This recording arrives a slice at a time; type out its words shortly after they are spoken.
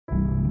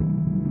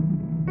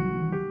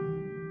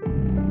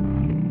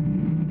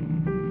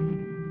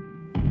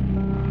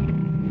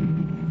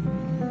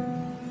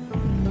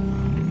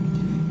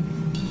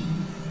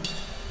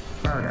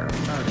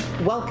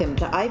Welcome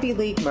to Ivy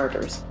League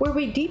Murders, where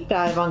we deep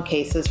dive on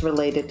cases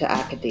related to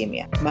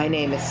academia. My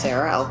name is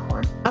Ira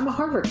Einhorn. I'm a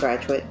Harvard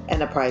graduate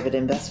and a private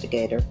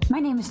investigator. My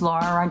name is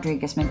Laura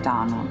Rodriguez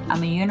McDonald.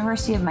 I'm a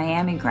University of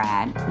Miami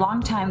grad,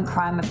 longtime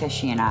crime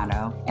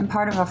aficionado, and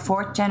part of a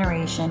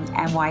fourth-generation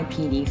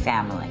NYPD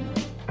family.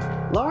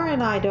 Laura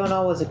and I don't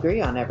always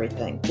agree on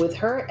everything. With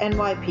her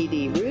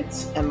NYPD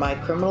roots and my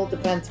criminal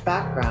defense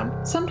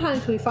background,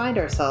 sometimes we find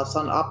ourselves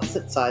on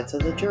opposite sides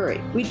of the jury.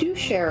 We do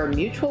share a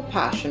mutual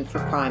passion for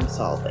crime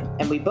solving,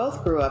 and we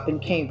both grew up in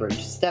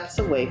Cambridge, steps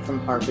away from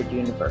Harvard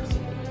University.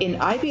 In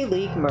Ivy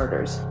League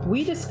Murders,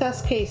 we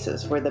discuss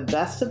cases where the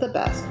best of the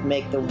best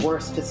make the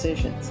worst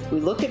decisions. We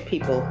look at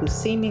people who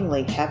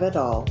seemingly have it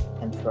all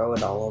and throw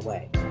it all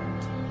away.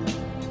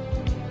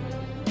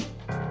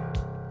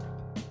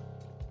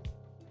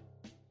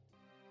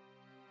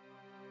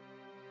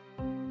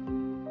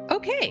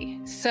 Okay,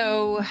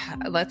 so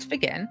let's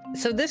begin.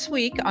 So this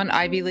week on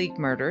Ivy League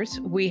Murders,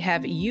 we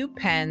have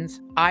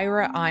UPenn's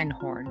Ira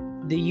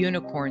Einhorn, The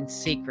Unicorn's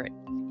Secret.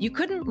 You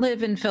couldn't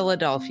live in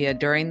Philadelphia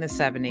during the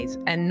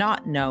 70s and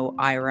not know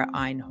Ira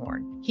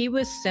Einhorn. He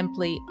was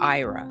simply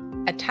Ira,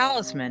 a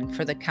talisman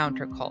for the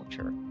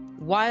counterculture.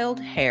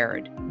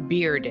 Wild-haired,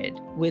 bearded,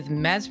 with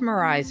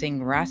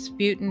mesmerizing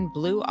Rasputin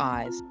blue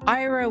eyes,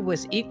 Ira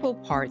was equal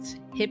parts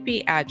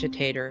hippie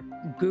agitator,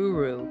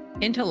 guru,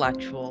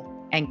 intellectual,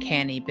 and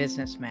canny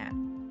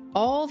businessman.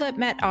 All that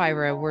met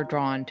Ira were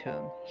drawn to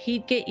him.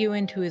 He'd get you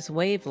into his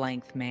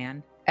wavelength,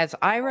 man. As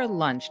Ira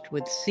lunched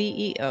with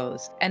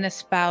CEOs and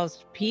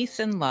espoused peace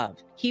and love,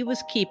 he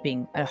was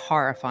keeping a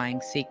horrifying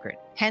secret.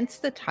 Hence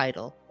the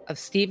title of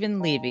Stephen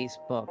Levy's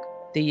book,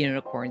 The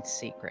Unicorn's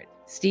Secret.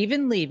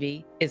 Stephen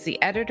Levy is the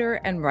editor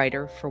and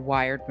writer for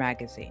Wired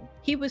magazine.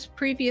 He was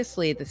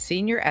previously the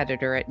senior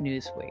editor at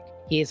Newsweek.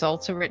 He has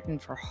also written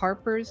for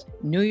Harper's,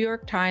 New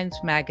York Times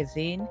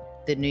Magazine,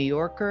 The New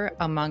Yorker,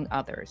 among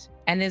others,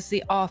 and is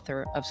the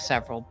author of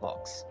several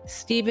books.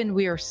 Stephen,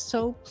 we are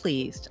so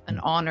pleased and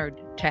honored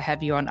to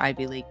have you on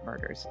Ivy League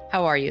Murders.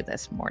 How are you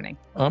this morning?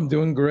 I'm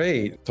doing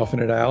great,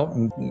 toughing it out,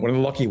 and one of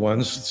the lucky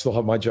ones, still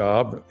have my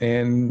job,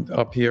 and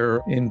up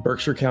here in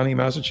Berkshire County,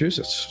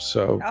 Massachusetts.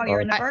 So,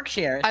 you're in the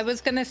Berkshires. I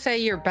was going to say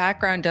your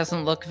background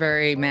doesn't look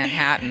very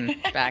Manhattan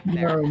back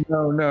there.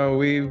 No.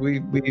 We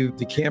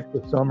decamped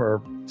this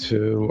summer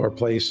to our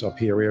place up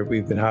here.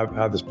 We've been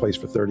had this place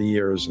for 30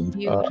 years, and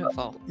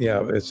Beautiful.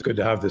 Yeah, it's good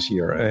to have this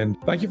here. And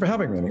thank you for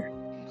having me here.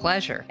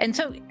 Pleasure. And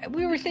so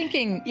we were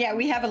thinking... Yeah,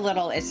 we have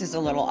this is a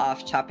little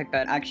off topic,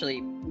 but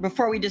actually,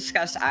 before we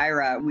discuss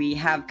Ira, we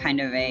have kind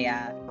of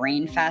a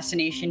brain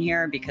fascination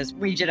here because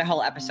we did a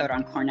whole episode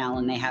on Cornell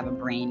and they have a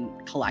brain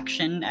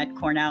collection at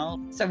Cornell.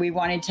 So we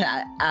wanted to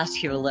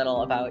ask you a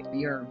little about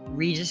your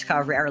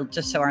rediscovery, or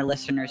just so our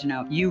listeners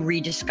know, you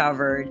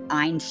rediscovered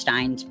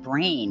Einstein's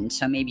brain.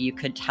 So maybe you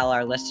could tell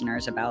our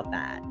listeners about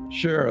that.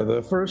 Sure.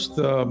 The first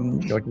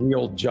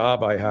real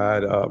job I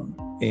had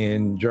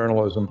in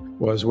journalism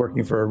was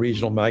working for a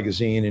regional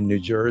magazine in New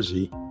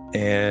Jersey.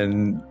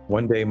 And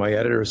one day my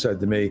editor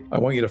said to me, I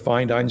want you to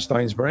find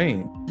Einstein's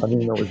brain. I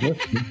didn't know it was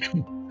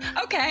missing.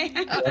 Okay.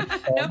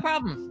 No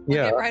problem. We'll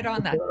Yeah. get right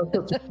on that.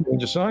 That's a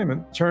strange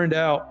assignment. Turned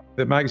out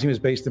the magazine was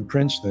based in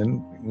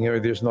Princeton.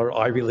 There's no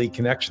Ivy League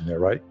connection there,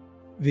 right?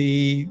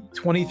 The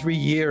 23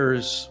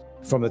 years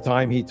from the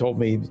time he told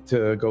me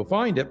to go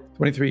find it,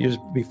 23 years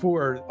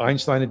before,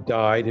 Einstein had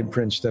died in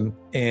Princeton,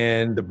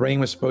 and the brain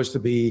was supposed to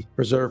be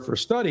preserved for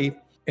study.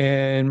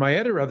 And my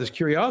editor had this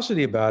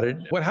curiosity about it.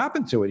 What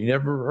happened to it? He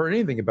never heard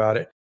anything about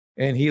it.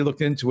 And he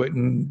looked into it,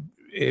 and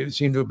it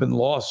seemed to have been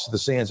lost to the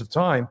sands of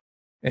time.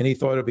 And he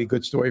thought it'd be a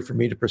good story for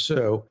me to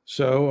pursue.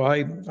 So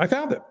I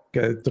found it.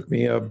 It took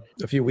me a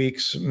few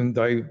weeks, and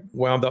I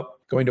wound up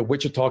going to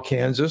Wichita,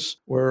 Kansas,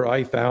 where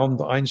I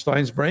found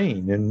Einstein's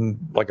brain in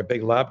like a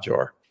big lab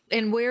jar.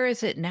 And where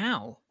is it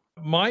now?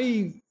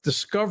 My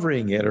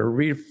discovering it or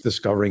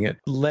rediscovering it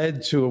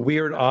led to a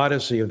weird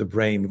odyssey of the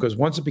brain, because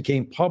once it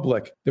became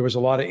public, there was a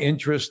lot of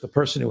interest. The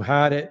person who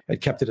had it had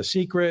kept it a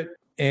secret,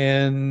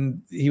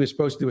 and he was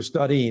supposed to do a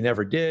study. He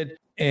never did.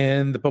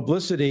 And the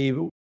publicity,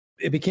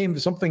 it became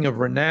something of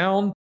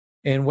renown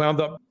and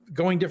wound up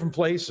going different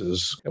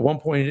places. At one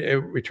point, it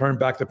returned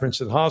back to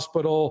Princeton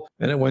Hospital,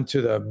 and it went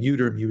to the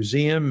Mutter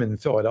Museum in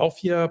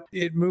Philadelphia.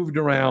 It moved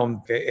around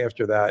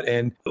after that.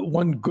 And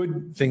one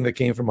good thing that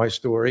came from my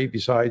story,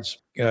 besides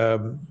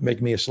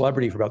making me a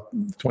celebrity for about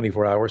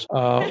 24 hours,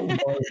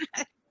 was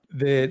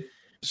that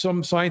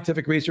some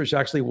scientific research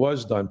actually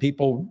was done.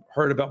 People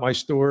heard about my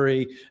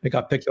story. It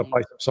got picked up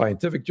by some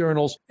scientific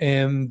journals,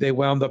 and they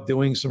wound up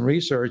doing some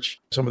research,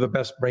 some of the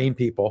best brain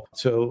people,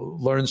 to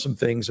learn some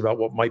things about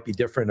what might be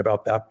different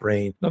about that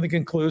brain. Nothing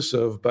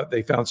conclusive, but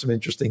they found some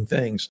interesting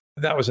things.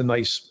 That was a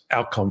nice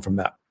outcome from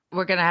that.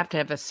 We're going to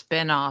have a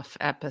spin-off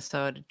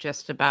episode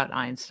just about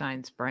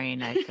Einstein's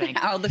brain, I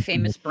think. All the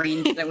famous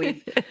brains that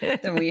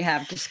we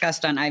have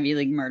discussed on Ivy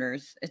League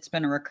murders. It's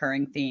been a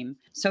recurring theme.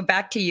 So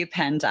back to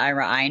UPenn's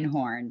Ira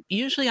Einhorn.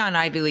 Usually on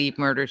Ivy League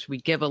murders, we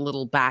give a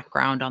little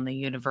background on the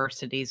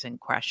universities in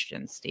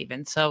question,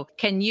 Stephen. So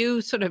can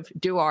you sort of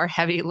do our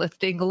heavy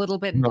lifting a little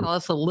bit and tell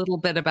us a little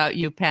bit about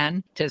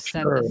UPenn to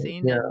set the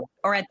scene? Yeah.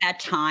 Or at that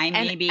time,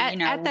 And maybe,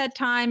 at that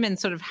time, and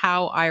sort of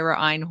how Ira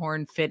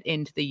Einhorn fit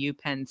into the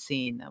UPenn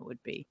scene, that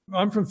would be.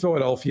 I'm from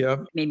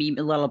Philadelphia. Maybe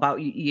a little about,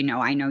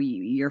 I know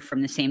you're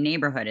from the same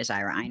neighborhood as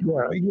Ira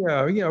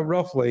Einhorn. Yeah,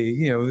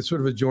 roughly, the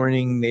sort of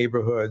adjoining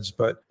neighborhoods.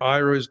 But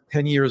Ira is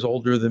 10 years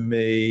older than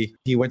me.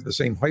 He went to the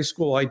same high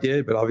school I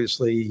did, but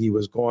obviously he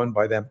was gone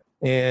by then.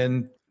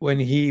 And when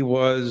he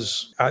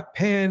was at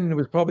Penn, it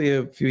was probably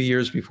a few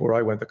years before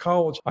I went to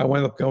college. I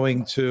wound up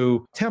going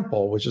to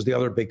Temple, which is the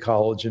other big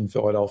college in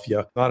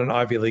Philadelphia, not an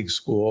Ivy League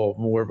school,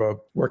 more of a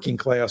working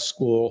class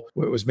school.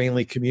 It was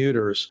mainly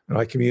commuters. And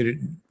I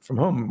commuted from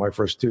home my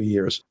first 2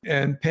 years.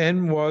 And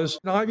Penn was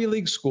an Ivy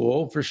League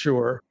school for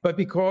sure, but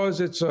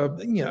because it's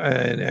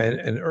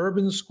an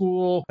urban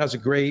school, has a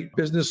great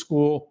business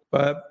school,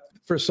 but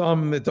for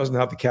some, it doesn't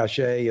have the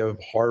cachet of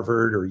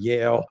Harvard or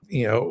Yale,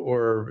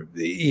 or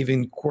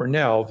even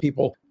Cornell.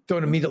 People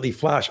don't immediately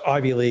flash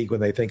Ivy League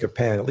when they think of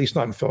Penn, at least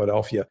not in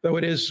Philadelphia, though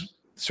it is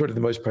sort of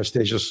the most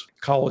prestigious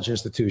college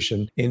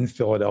institution in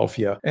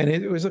Philadelphia. And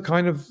it was a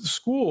kind of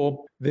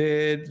school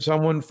that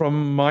someone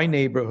from my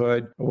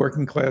neighborhood, a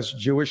working class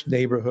Jewish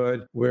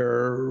neighborhood,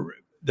 where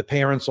the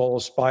parents all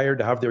aspired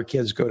to have their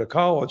kids go to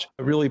college.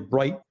 A really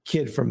bright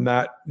kid from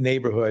that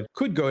neighborhood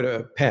could go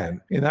to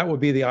Penn, and that would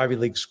be the Ivy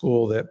League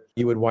school that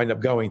you would wind up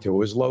going to. It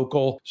was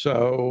local,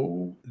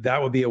 so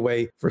that would be a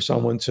way for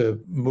someone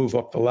to move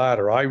up the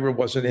ladder. Ira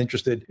wasn't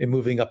interested in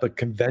moving up a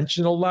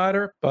conventional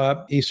ladder,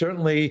 but he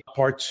certainly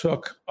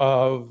partook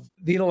of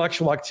the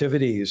intellectual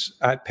activities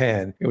at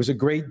Penn. It was a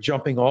great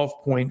jumping off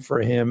point for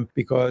him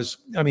because,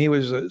 he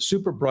was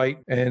super bright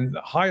and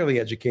highly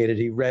educated.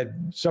 He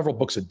read several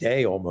books a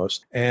day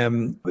almost,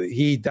 and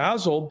he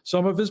dazzled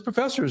some of his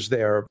professors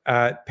there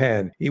at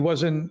Penn. He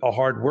wasn't a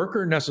hard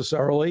worker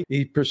necessarily.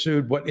 He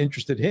pursued what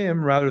interested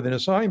him rather than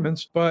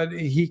assignments, but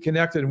he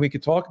connected, and we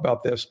could talk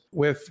about this,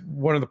 with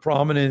one of the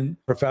prominent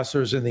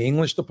professors in the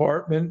English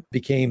department,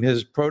 became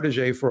his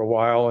protege for a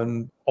while,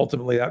 and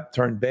ultimately that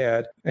turned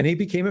bad. And he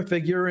became a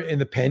figure in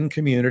the Penn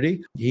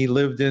community. He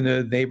lived in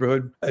a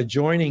neighborhood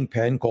adjoining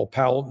Penn called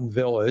Powelton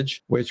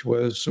Village, which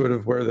was sort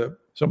of where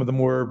some of the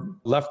more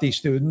lefty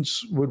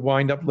students would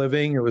wind up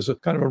living. It was a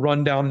kind of a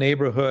rundown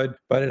neighborhood,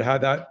 but it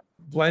had that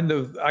blend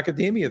of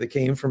academia that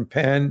came from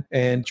Penn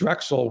and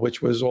Drexel,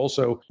 which was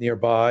also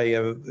nearby.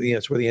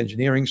 It's where the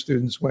engineering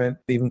students went,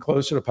 even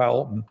closer to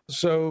Powelton.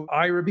 So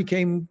Ira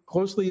became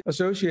closely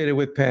associated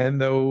with Penn,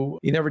 though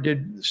he never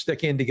did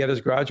stick in to get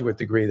his graduate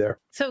degree there.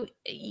 So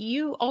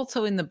you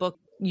also in the book,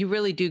 you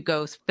really do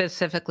go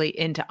specifically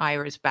into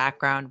Ira's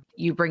background.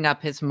 You bring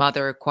up his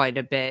mother quite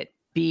a bit,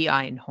 B.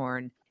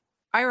 Einhorn.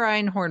 Ira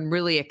Einhorn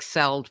really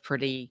excelled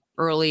pretty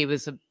early. He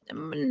was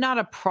not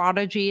a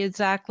prodigy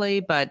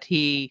exactly, but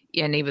he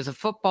was a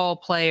football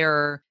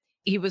player.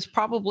 He was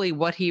probably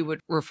what he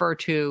would refer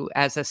to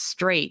as a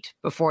straight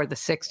before the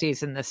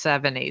 60s and the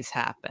 70s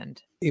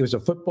happened. He was a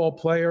football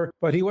player,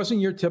 but he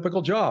wasn't your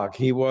typical jock.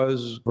 He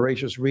was a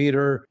voracious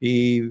reader.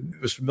 He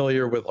was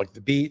familiar with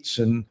the beats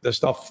and the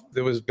stuff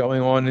that was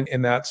going on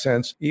in that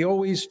sense. He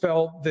always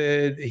felt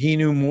that he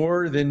knew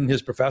more than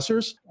his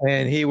professors,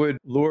 and he would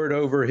lord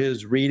over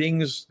his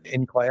readings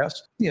in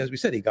class. As we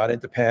said, he got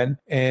into Penn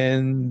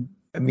and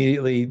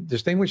immediately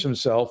distinguished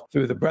himself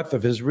through the breadth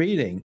of his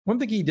reading. One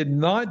thing he did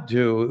not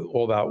do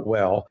all that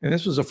well, and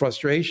this was a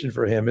frustration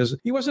for him, is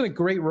he wasn't a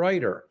great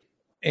writer.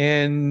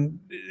 And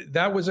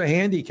that was a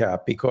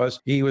handicap because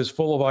he was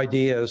full of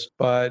ideas,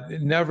 but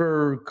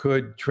never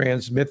could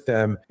transmit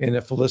them in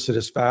a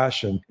felicitous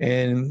fashion.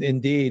 And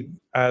indeed,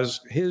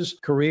 as his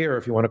career,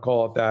 if you want to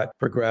call it that,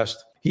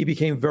 progressed, he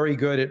became very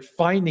good at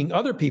finding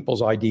other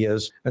people's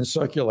ideas and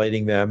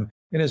circulating them.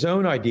 And his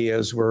own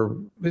ideas were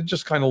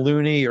just kind of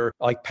loony or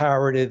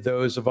parroted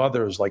those of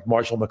others like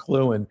Marshall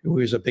McLuhan, who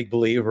he was a big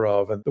believer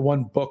of. And the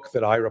one book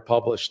that Ira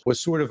published was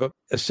sort of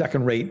a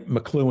second-rate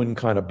McLuhan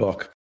kind of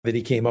book that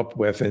he came up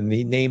with, and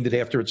he named it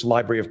after its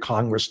Library of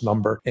Congress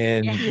number.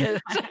 And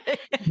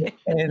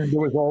and there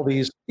was all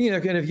these,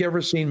 and if you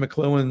ever seen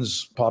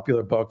McLuhan's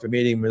popular book, The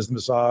Meeting Ms.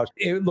 Massage,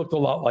 it looked a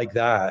lot like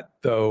that,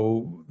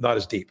 though not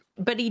as deep.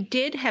 But he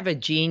did have a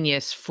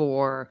genius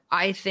for,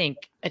 I think,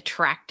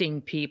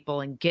 attracting people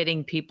and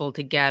getting people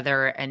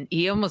together. And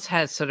he almost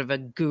has sort of a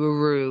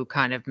guru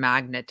kind of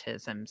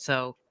magnetism.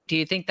 So do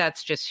you think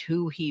that's just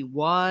who he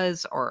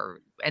was,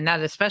 and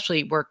that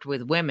especially worked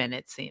with women,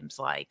 it seems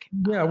like?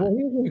 Yeah, well,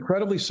 he was an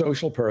incredibly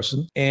social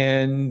person,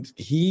 and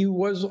he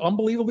was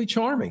unbelievably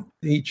charming.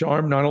 He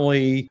charmed not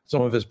only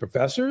some of his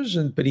professors,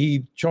 but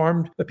he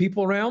charmed the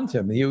people around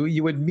him.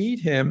 You would meet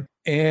him,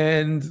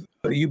 and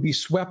you'd be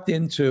swept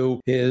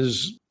into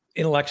his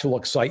intellectual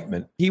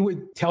excitement. He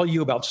would tell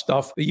you about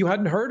stuff that you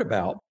hadn't heard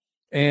about.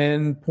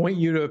 and point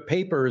you to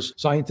papers,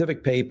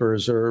 scientific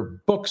papers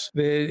or books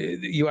that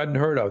you hadn't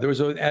heard of. There was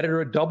an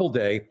editor at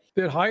Doubleday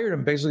that hired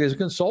him basically as a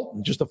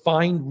consultant just to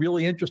find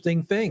really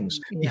interesting things.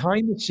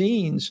 Behind the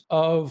scenes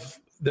of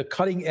the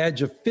cutting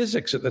edge of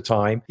physics at the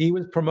time, he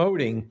was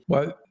promoting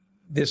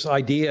this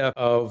idea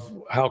of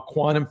how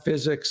quantum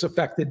physics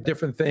affected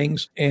different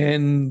things.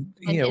 And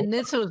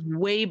this was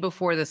way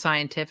before the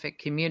scientific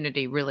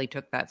community really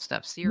took that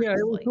stuff seriously. Yeah,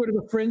 it was sort of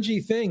a fringy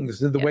thing,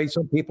 the way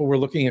some people were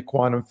looking at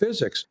quantum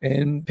physics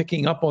and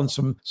picking up on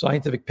some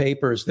scientific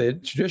papers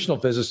that traditional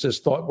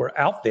physicists thought were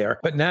out there.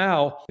 But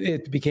now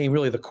it became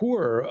really the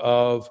core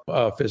of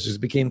physics,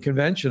 it became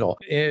conventional.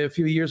 A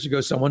few years ago,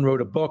 someone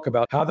wrote a book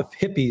about how the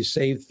hippies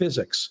saved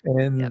physics.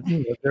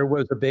 And there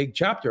was a big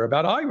chapter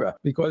about Ira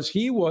because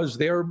he was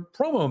their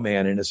promo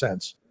man in a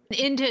sense.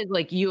 Into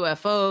like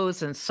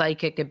UFOs and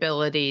psychic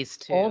abilities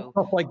to all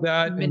stuff like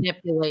that,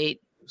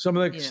 manipulate. Some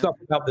of the stuff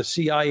about the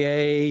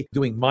CIA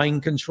doing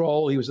mind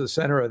control. He was the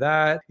center of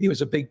that. He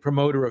was a big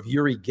promoter of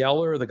Uri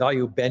Geller, the guy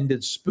who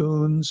bended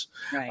spoons.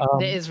 Right.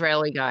 The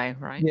Israeli guy,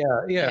 right?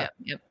 Yeah.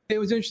 Yep. It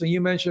was interesting.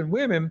 You mentioned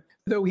women,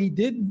 though he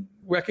did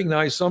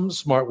recognize some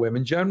smart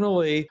women.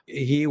 Generally,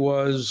 he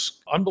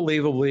was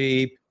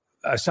unbelievably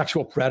a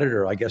sexual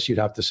predator, I guess you'd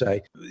have to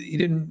say. He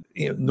didn't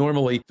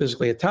normally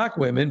physically attack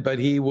women, but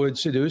he would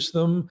seduce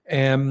them.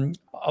 And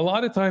a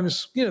lot of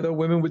times, the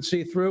women would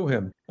see through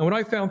him. And what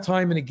I found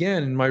time and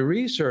again in my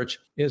research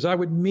is I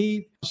would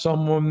meet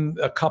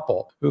a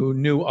couple who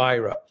knew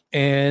Ira.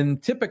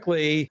 And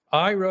typically,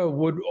 Ira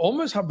would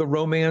almost have the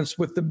romance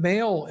with the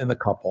male in the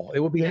couple.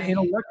 It would be an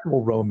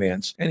intellectual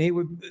romance. And he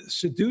would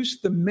seduce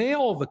the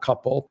male of the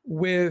couple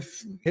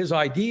with his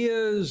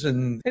ideas.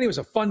 And he was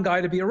a fun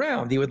guy to be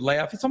around. He would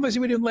laugh. Sometimes he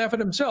would even laugh at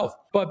himself.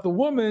 But the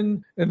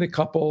woman in the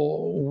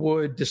couple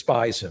would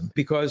despise him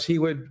because he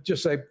would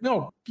just say,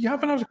 "No, you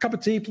have another cup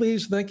of tea,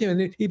 please? Thank you." And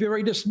he'd be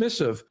very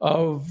dismissive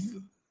of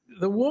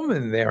the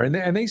woman there.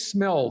 And they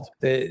smelled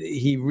that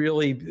he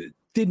really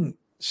didn't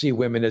see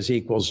women as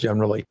equals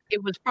generally.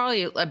 It was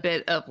probably a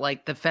bit of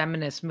like the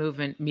feminist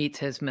movement meets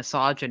his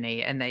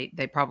misogyny, and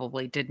they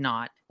probably did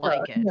not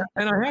like it. Yeah.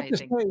 And I have to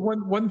say,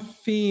 one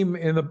theme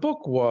in the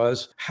book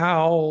was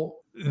how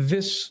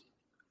this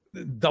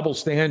double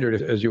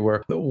standard, as you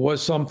were,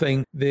 was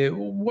something that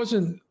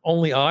wasn't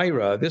only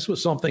Ira. This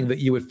was something that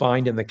you would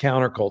find in the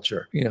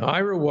counterculture.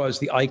 Ira was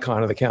the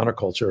icon of the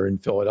counterculture in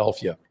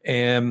Philadelphia.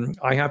 And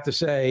I have to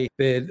say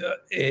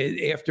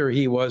that after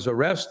he was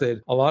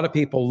arrested, a lot of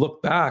people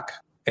look back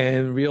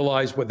and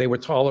realized what they were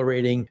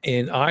tolerating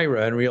in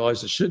Ira and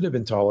realized it shouldn't have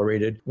been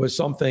tolerated was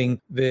something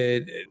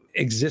that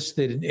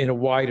existed in a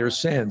wider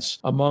sense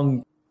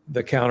among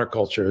the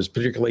countercultures,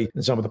 particularly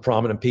in some of the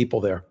prominent people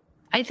there.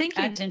 I think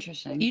that's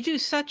interesting. You do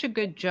such a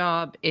good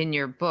job in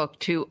your book,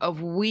 too,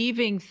 of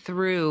weaving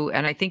through,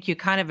 and I think you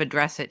kind of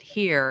address it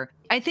here.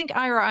 I think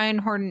Ira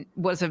Einhorn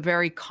was a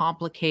very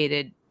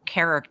complicated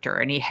character,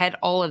 and he had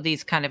all of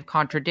these kind of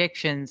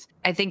contradictions.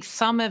 I think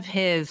some of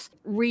his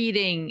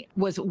reading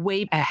was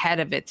way ahead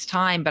of its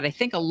time, but I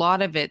think a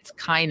lot of it's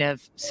kind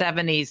of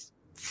 70s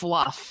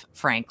fluff,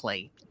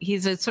 frankly.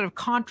 He's a sort of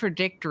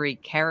contradictory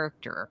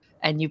character,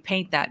 and you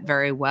paint that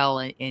very well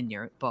in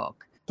your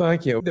book.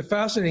 Thank you. The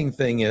fascinating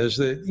thing is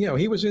that,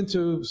 he was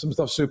into some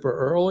stuff super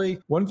early.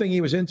 One thing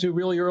he was into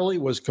really early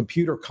was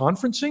computer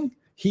conferencing.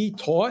 He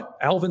taught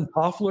Alvin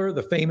Toffler,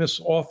 the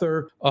famous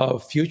author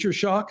of Future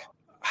Shock,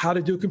 how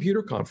to do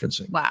computer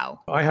conferencing. Wow.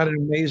 I had an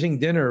amazing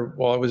dinner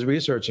while I was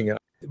researching it.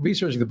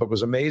 Researching the book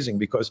was amazing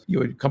because you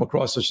would come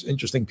across such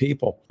interesting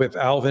people. With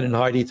Alvin and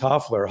Heidi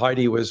Toffler,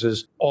 Heidi was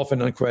his often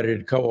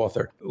uncredited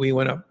co-author. We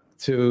went up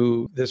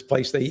to this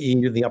place they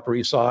eat in the Upper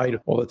East Side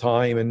all the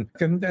time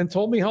and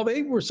told me how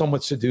they were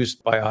somewhat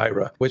seduced by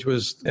Ira, which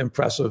was an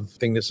impressive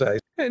thing to say.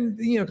 And,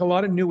 a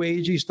lot of new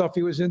agey stuff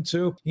he was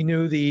into. He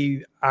knew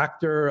the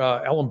actor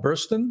Ellen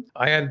Burstyn.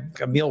 I had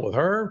a meal with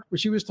her where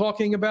she was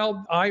talking about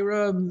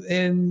Ira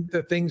and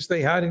the things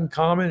they had in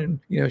common.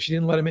 And, she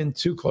didn't let him in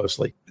too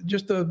closely.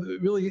 Just a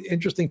really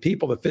interesting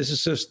people, the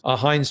physicist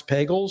Heinz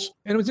Pagels.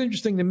 And it was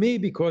interesting to me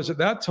because at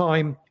that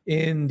time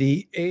in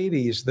the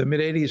 80s, the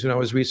mid 80s, when I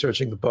was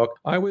researching the book,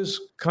 I was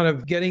kind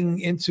of getting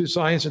into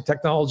science and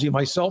technology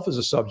myself as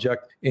a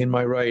subject in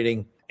my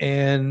writing.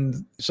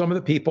 And some of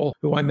the people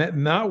who I met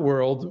in that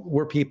world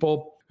were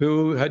people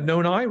who had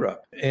known Ira.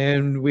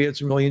 And we had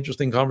some really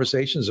interesting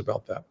conversations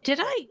about that. Did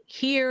I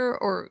hear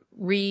or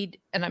read,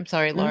 and I'm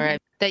sorry, Laura,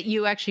 that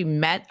you actually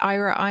met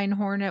Ira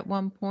Einhorn at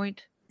one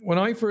point? When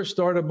I first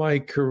started my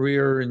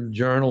career in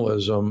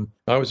journalism,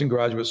 I was in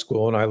graduate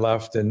school and I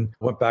left and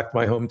went back to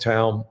my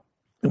hometown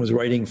and was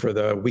writing for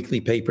the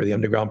weekly paper, the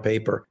Underground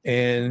paper.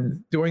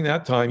 And during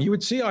that time, you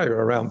would see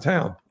Ira around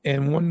town.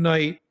 And one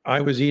night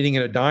I was eating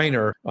in a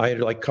diner. I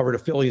had covered a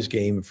Phillies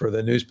game for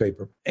the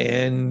newspaper.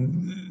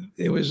 And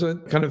it was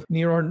kind of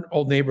near our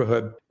old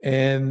neighborhood.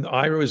 And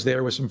Ira was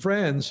there with some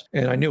friends.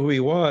 And I knew who he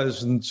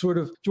was and sort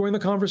of joined the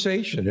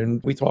conversation.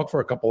 And we talked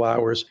for a couple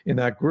hours in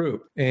that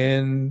group.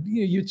 And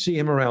you'd see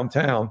him around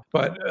town.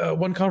 But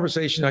one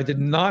conversation I did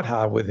not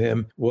have with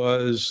him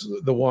was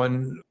the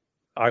one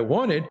I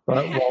wanted.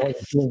 But while I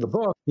was doing the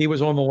book, he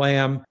was on the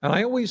lam. And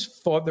I always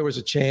thought there was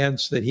a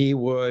chance that he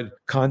would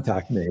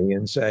contact me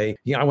and say,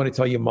 yeah, I want to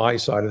tell you my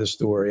side of the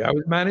story. I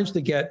managed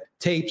to get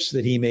tapes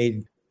that he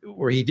made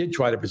where he did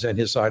try to present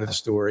his side of the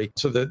story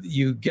so that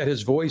you get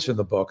his voice in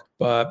the book,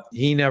 but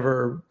he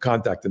never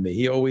contacted me.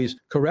 He always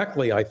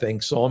correctly, I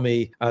think, saw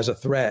me as a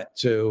threat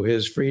to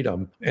his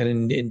freedom.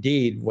 And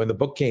indeed, when the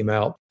book came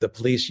out, the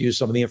police used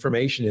some of the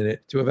information in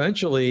it to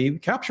eventually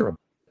capture him.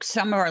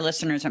 Some of our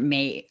listeners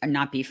may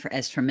not be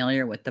as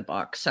familiar with the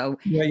book. So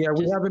we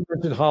haven't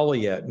mentioned Holly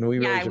yet.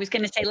 And I was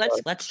going to say,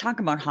 let's talk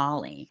about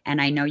Holly. And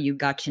I know you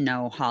got to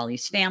know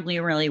Holly's family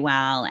really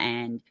well.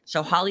 And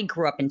so Holly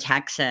grew up in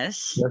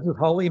Texas. This is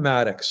Holly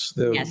Maddox.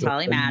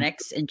 Holly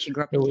Maddox. And she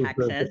grew up in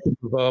Texas.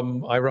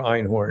 Ira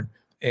Einhorn.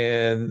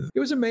 And it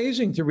was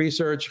amazing to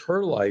research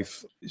her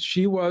life.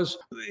 She was,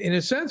 in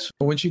a sense,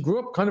 when she grew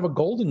up, kind of a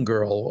golden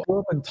girl. Grew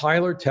up in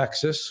Tyler,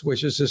 Texas,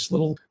 which is this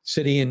little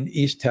city in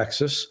East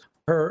Texas.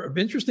 Her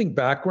interesting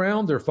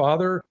background, her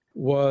father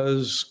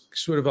was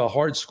sort of a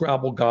hard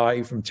scrabble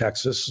guy from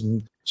Texas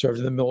and served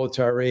in the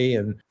military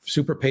and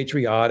super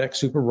patriotic,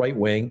 super right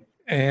wing.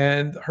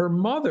 And her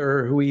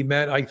mother, who he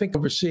met, I think,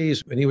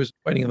 overseas when he was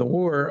fighting in the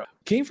war,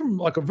 came from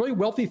like a really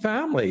wealthy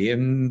family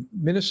in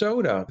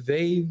Minnesota.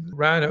 They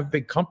ran a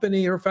big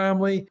company, her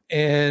family.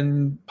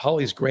 And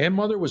Holly's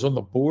grandmother was on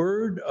the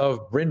board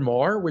of Bryn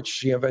Mawr, which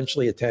she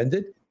eventually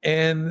attended.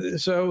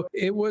 And so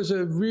it was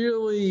a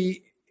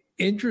really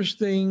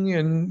interesting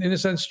and, in a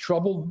sense,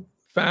 troubled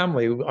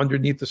family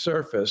underneath the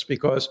surface,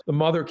 because the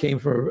mother came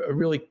from a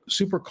really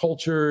super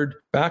cultured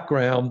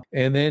background.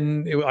 And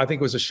then I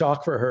think it was a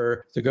shock for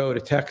her to go to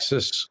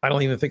Texas. I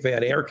don't even think they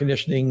had air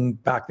conditioning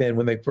back then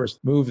when they first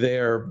moved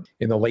there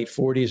in the late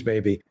 40s,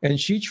 maybe. And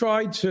she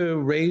tried to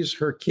raise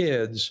her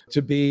kids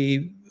to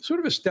be sort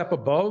of a step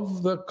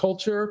above the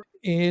culture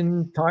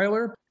in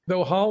Tyler.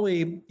 Though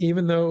Holly,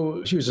 even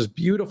though she was this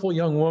beautiful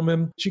young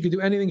woman, she could do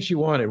anything she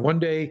wanted. One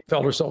day,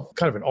 felt herself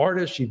kind of an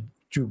artist. She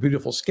drew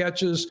beautiful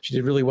sketches. She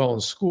did really well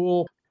in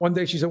school. One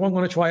day she said, well, I'm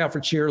going to try out for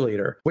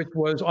cheerleader, which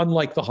was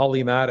unlike the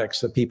Holly Maddox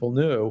that people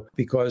knew,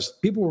 because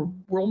people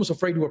were almost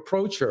afraid to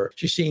approach her.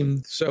 She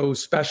seemed so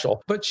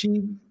special, but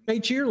she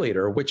made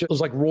cheerleader, which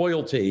was like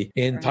royalty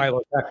in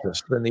Tyler,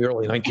 Texas in the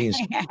early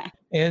 1960s.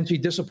 And she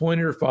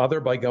disappointed her father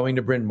by going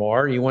to Bryn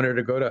Mawr. He wanted her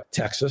to go to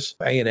Texas,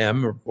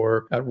 A&M,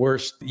 or at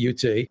worst,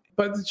 UT.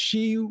 But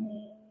she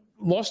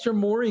lost her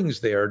moorings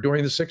there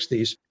during the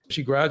 60s.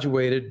 She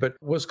graduated, but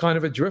was kind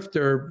of a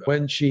drifter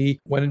when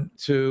she went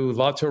to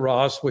La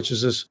Terrasse, which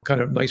is this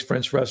kind of nice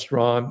French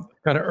restaurant,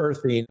 kind of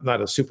earthy, not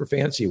a super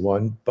fancy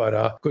one,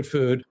 but good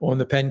food on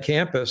the Penn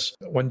campus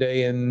one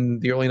day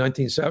in the early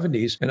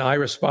 1970s. And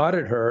Ira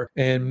spotted her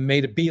and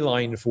made a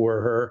beeline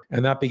for her.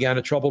 And that began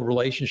a troubled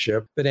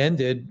relationship that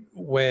ended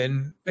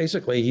when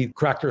basically he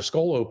cracked her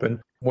skull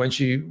open when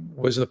she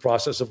was in the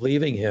process of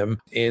leaving him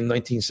in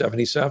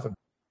 1977.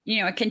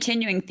 You know, a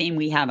continuing theme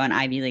we have on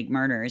Ivy League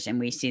murders,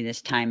 and we see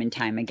this time and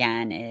time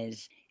again,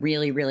 is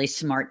really, really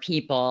smart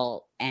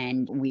people.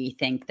 And we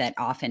think that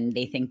often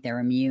they think they're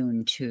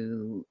immune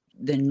to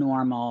the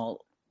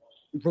normal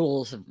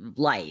rules of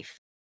life.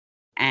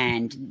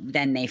 And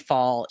then they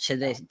fall to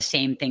the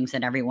same things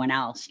that everyone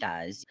else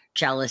does: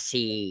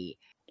 jealousy,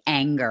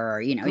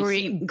 anger,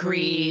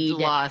 greed,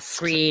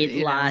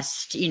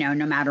 lust,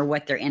 no matter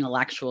what their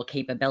intellectual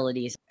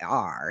capabilities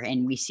are.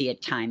 And we see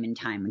it time and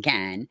time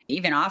again.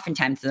 Even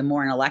oftentimes, the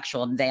more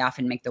intellectual, they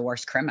often make the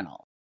worst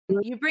criminal.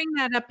 You bring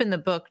that up in the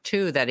book,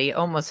 too, that he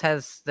almost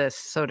has this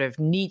sort of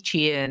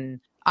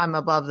Nietzschean, I'm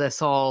above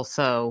this all.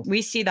 So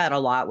we see that a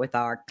lot with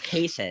our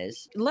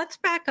cases. Let's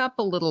back up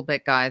a little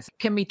bit, guys.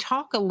 Can we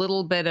talk a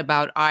little bit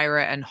about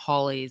Ira and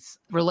Holly's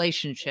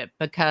relationship?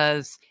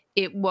 Because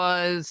it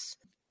was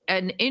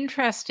an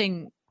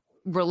interesting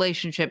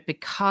relationship,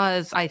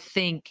 because I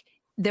think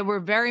they were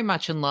very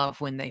much in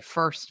love when they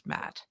first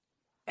met.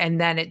 And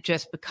then it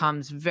just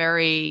becomes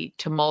very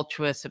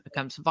tumultuous. It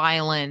becomes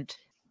violent.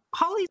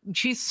 Holly,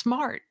 she's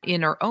smart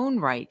in her own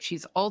right.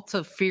 She's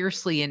also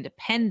fiercely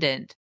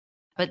independent.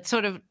 But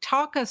sort of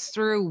talk us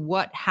through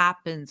what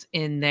happens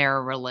in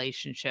their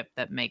relationship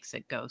that makes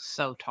it go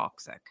so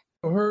toxic.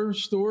 Her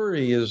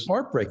story is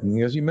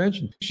heartbreaking, as you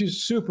mentioned. She's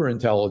super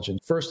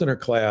intelligent, first in her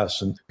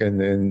class. And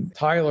then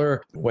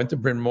Tyler went to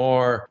Bryn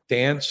Mawr,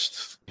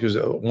 danced. She was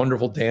a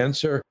wonderful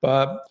dancer.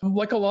 But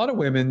like a lot of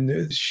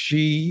women,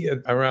 she,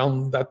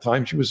 around that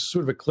time, she was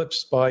sort of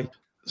eclipsed by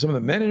some of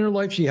the men in her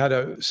life. She had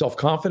a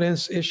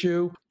self-confidence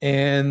issue.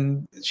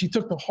 And she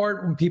took to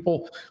heart when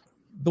people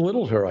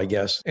belittled her, I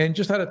guess, and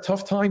just had a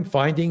tough time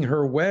finding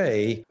her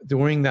way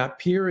during that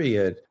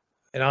period.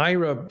 And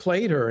Ira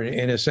played her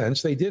in a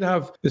sense. They did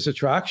have this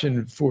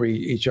attraction for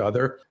each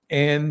other.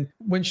 And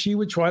when she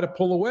would try to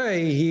pull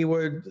away, he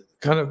would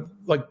kind of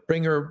like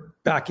bring her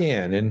back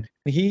in. And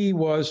he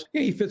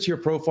fits your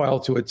profile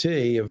to a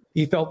T.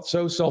 He felt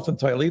so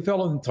self-entitled. He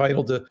felt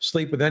entitled to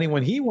sleep with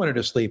anyone he wanted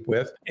to sleep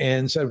with,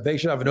 and said they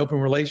should have an open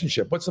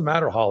relationship. What's the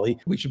matter, Holly?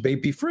 We should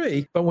be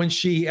free. But when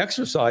she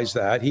exercised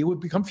that, he would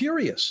become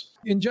furious.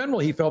 In general,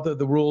 he felt that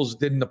the rules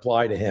didn't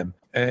apply to him.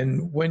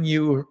 And when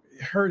you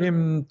heard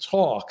him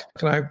talk.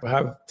 And I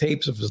have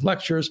tapes of his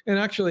lectures. And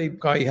actually,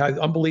 I had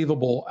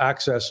unbelievable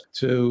access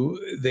to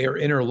their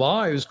inner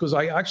lives because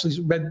I actually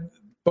read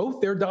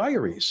both their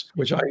diaries,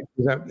 which I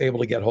was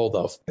able to get hold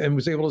of, and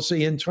was able to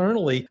see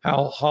internally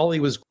how Holly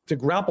was to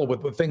grapple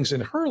with the things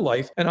in her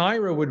life. And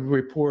Ira would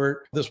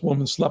report this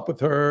woman slept with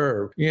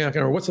her,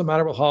 or what's the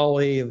matter with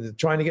Holly, and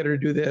trying to get her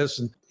to do this.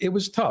 And it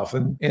was tough.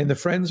 And the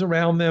friends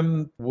around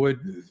them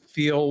would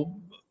feel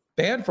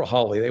bad for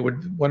Holly. They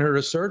would want her to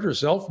assert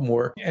herself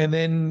more. And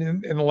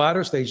then in the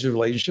latter stages of the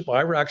relationship,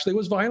 Ira actually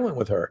was violent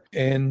with her.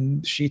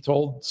 And she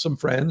told some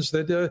friends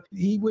that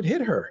he would hit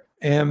her.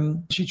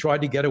 And she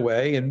tried to get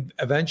away and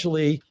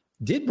eventually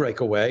did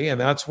break away.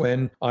 And that's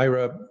when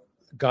Ira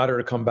got her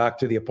to come back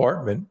to the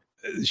apartment.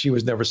 She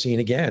was never seen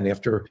again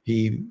after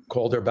he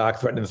called her back,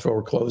 threatening to throw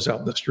her clothes out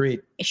in the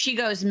street. She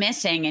goes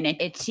missing, and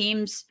it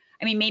seems,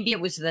 I mean, maybe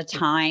it was the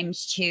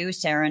times too.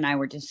 Sarah and I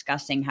were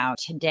discussing how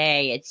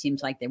today it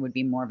seems like there would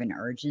be more of an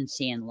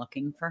urgency in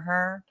looking for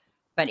her.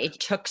 But it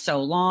took so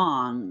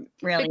long,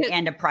 really,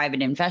 and a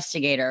private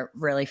investigator,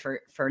 really, for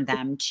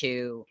them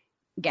to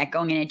get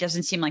going. And it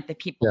doesn't seem like the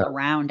people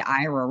around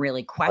Ira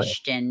really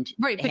questioned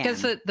him.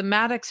 Because the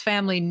Maddox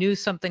family knew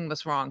something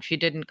was wrong. She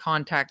didn't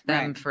contact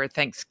them for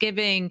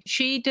Thanksgiving.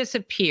 She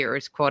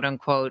disappears, quote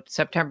unquote,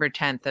 September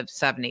 10th of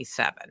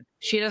 77.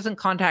 She doesn't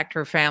contact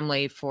her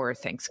family for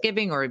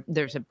Thanksgiving, or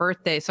there's a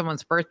birthday,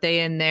 someone's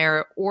birthday in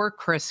there, or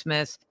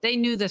Christmas. They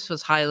knew this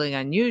was highly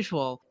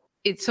unusual.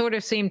 It sort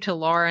of seemed to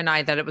Laura and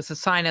I that it was a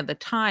sign of the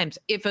times.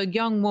 If a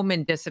young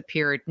woman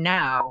disappeared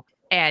now,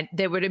 and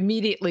they would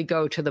immediately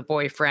go to the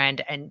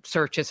boyfriend and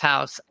search his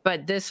house.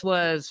 But this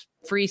was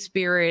free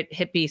spirit,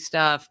 hippie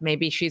stuff.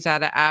 Maybe she's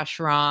at an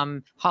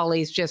ashram.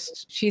 Holly's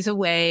she's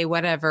away,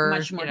 whatever.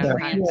 Much more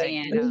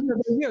transient.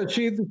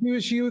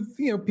 She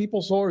would,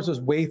 people saw her as this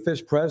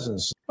wayfish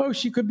presence. Oh,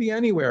 she could be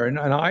anywhere. And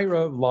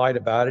Ira lied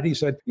about it. He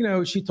said,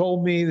 she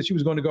told me that she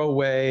was going to go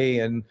away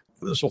and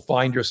this will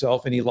find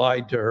herself. And he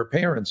lied to her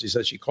parents. He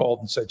said she called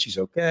and said she's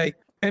okay.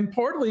 And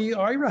partly,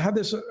 Ira had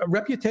this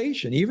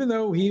reputation. Even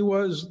though he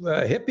was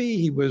a hippie,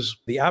 he was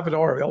the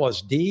avatar of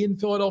LSD in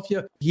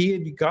Philadelphia. He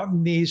had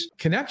gotten these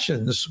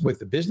connections with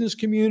the business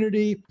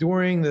community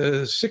during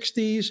the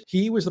 60s.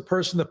 He was the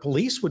person the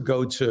police would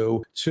go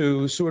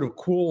to sort of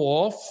cool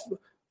off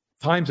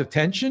times of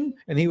tension.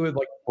 And he would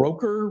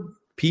broker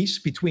peace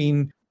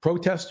between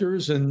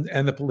protesters and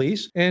the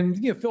police. And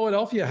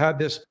Philadelphia had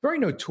this very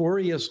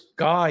notorious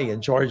guy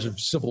in charge of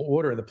civil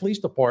order in the police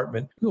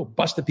department who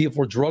busted people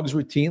for drugs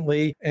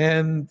routinely.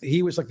 And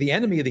he was like the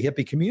enemy of the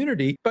hippie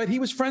community, but he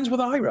was friends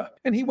with Ira.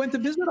 And he went to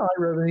visit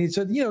Ira and he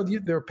said,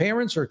 their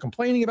parents are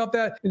complaining about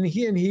that. And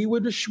he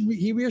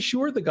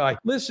reassured the guy,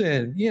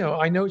 listen,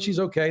 I know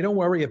she's okay. Don't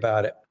worry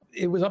about it.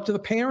 It was up to the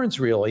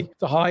parents, really,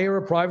 to hire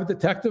a private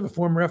detective, a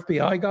former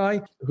FBI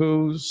guy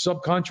who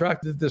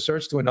subcontracted the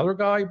search to another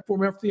guy,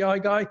 former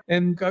FBI guy.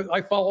 And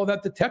I followed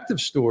that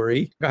detective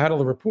story. I had all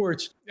the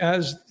reports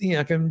as, we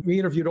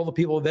interviewed all the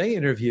people they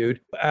interviewed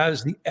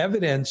as the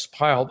evidence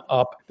piled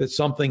up that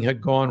something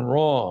had gone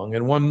wrong.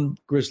 And one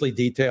grisly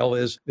detail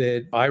is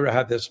that Ira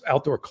had this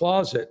outdoor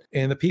closet,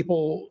 and the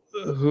people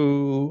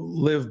who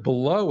lived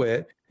below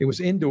it, it was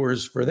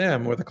indoors for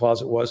them where the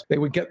closet was, they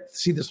would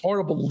see this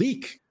horrible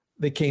leak.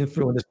 They came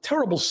through and this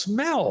terrible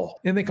smell.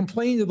 And they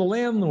complained to the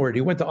landlord.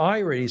 He went to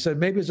Ira. He said,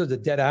 maybe it's just a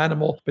dead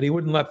animal, but he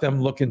wouldn't let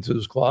them look into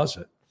his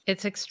closet.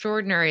 It's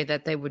extraordinary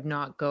that they would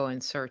not go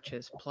and search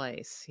his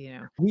place,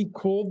 We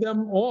cooled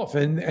them off.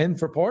 And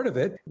for part of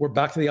it, we're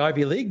back to the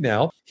Ivy League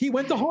now. He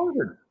went to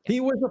Harvard. He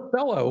was a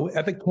fellow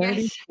at the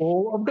Kennedy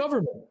School of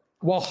Government.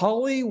 While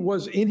Holly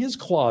was in his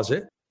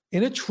closet,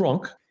 in a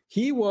trunk,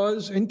 he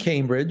was in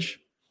Cambridge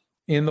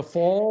in the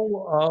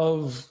fall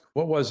of,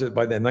 what was it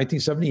by then,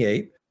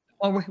 1978.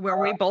 Where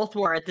we both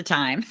were at the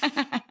time.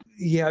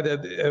 He had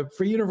a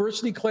free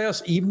university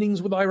class, evenings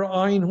with Ira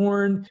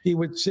Einhorn. He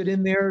would sit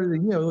in there.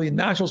 The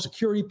national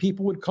security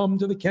people would come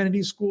to the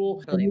Kennedy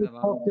School and he would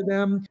talk to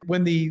them.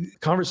 When the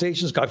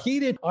conversations got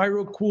heated,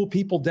 Ira would cool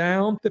people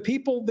down. The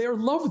people there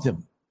loved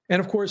him. And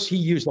of course, he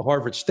used the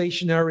Harvard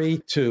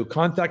stationery to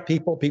contact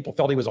people. People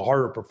felt he was a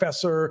Harvard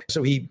professor.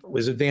 So he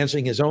was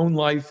advancing his own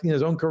life,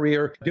 his own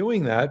career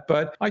doing that.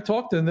 But I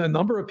talked to a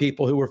number of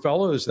people who were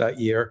fellows that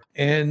year,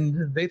 and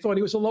they thought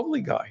he was a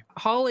lovely guy.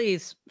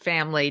 Holly's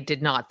family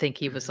did not think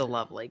he was a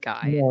lovely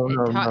guy.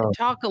 No.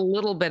 Talk a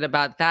little bit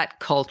about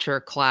that culture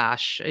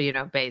clash,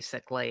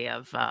 basically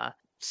of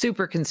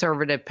super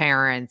conservative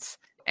parents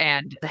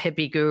and the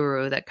hippie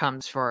guru that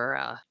comes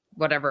for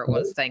whatever it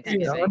was,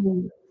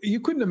 Thanksgiving. You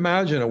couldn't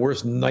imagine a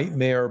worse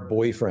nightmare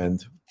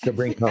boyfriend to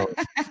bring home.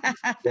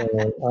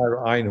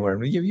 Ira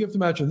Einhorn. You have to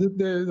imagine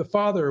the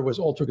father was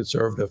ultra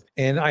conservative,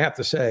 and I have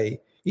to say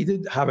he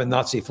did have a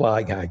Nazi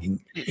flag hanging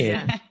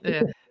in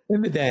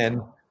the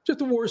den.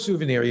 Just a war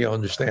souvenir, you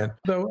understand.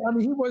 So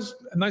he was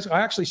nice.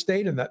 I actually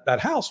stayed in that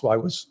house while I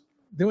was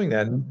doing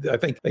that, and I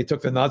think they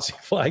took the Nazi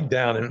flag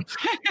down,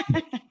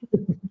 and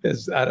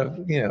is out of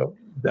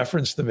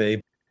deference to me.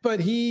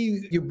 But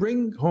you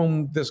bring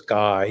home this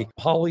guy,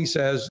 Holly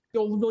says,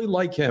 you'll really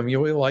like him.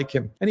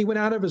 And he went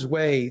out of his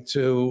way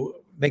to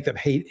make them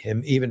hate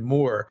him even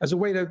more as a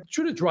way to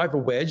try to drive a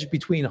wedge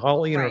between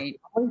Holly and her family.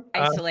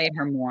 Isolate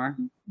her more.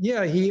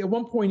 Yeah, at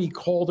one point he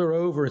called her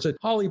over and said,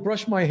 "Holly,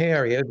 brush my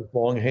hair." He had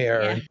long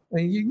hair,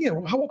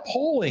 and how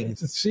appalling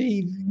to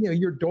see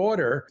your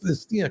daughter,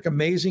 this like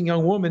amazing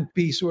young woman,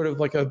 be sort of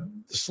like a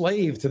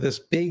slave to this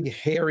big,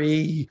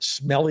 hairy,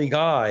 smelly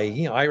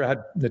guy. Ira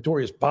had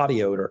notorious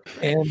body odor,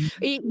 and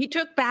he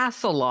took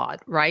baths a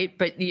lot, right?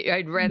 But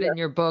I'd read in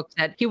your book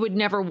that he would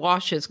never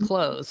wash his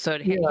clothes, so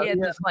he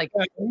had this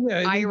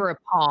Ira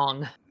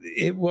Pong.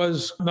 It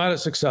was not a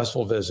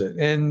successful visit.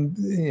 And,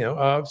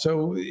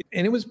 and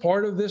it was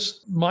part of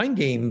this mind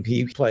game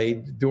he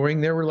played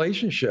during their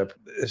relationship,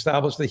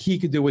 established that he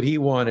could do what he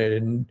wanted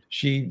and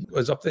she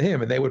was up to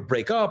him, and they would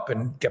break up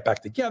and get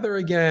back together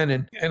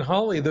again. And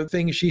Holly, the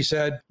things she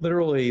said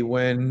literally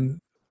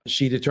when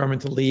she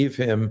determined to leave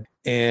him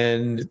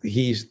and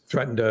he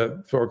threatened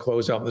to throw her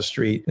clothes out in the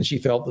street, and she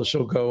felt that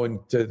she'll go and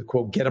to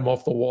quote, get him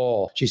off the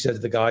wall. She said to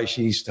the guy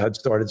she had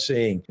started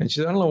seeing. And she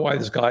said, "I don't know why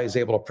this guy is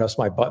able to press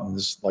my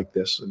buttons like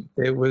this." And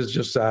it was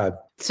just sad.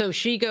 So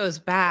she goes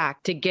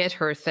back to get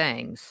her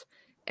things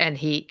and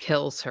he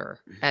kills her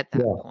at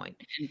that point.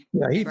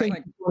 Yeah, he thinks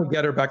he's going to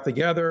get her back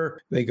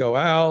together. They go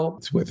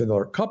out with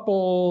another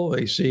couple.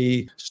 They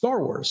see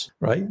Star Wars,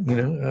 right?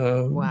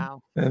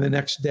 Wow. And the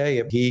next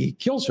day he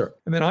kills her.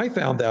 And then I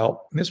found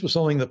out, and this was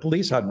something the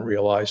police hadn't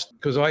realized,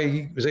 because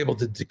I was able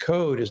to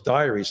decode his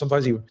diary.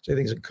 Sometimes he would say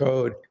things in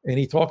code, and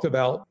he talked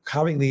about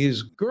having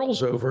these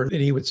girls over that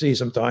he would see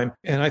sometime.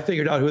 And I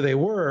figured out who they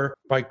were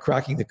by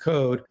cracking the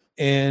code.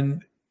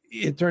 And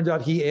it turned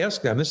out he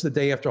asked them, this is the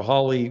day after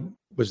Holly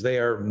was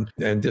there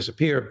and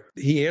disappeared.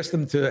 He asked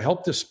them to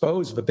help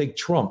dispose of a big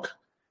trunk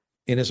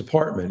in his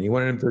apartment. He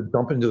wanted him to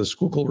dump into the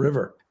Schuylkill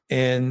River.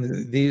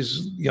 And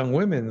these young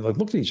women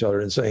looked at each other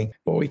and saying,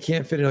 "Well, we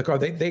can't fit in the car."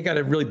 They got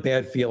a really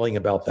bad feeling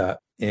about that.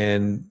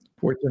 And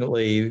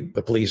fortunately,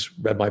 the police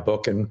read my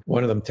book, and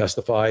one of them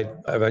testified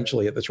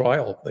eventually at the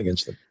trial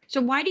against them.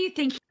 So why do you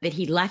think that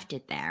he left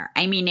it there?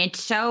 I mean,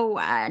 it's so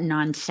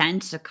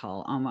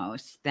nonsensical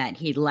almost that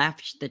he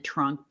left the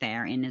trunk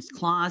there in his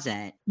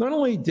closet. Not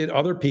only did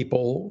other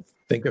people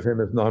think of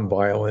him as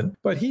nonviolent,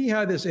 but he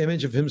had this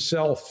image of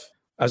himself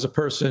as a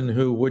person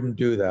who wouldn't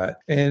do that.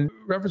 And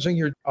referencing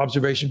your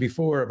observation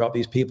before about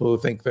these people who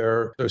think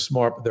they're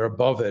smart, but they're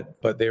above it,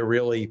 but they're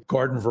really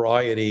garden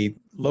variety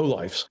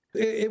lowlifes.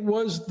 It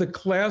was the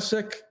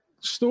classic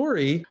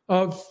story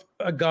of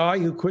a guy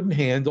who couldn't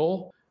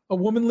handle a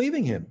woman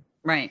leaving him.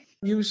 Right.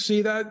 You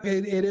see that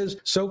it is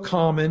so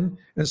common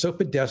and so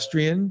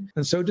pedestrian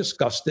and so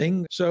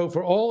disgusting. So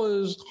for all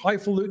his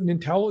highfalutin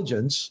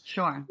intelligence,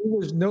 sure, he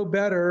was no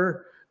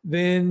better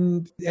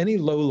than any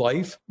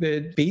lowlife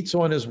that beats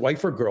on his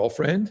wife or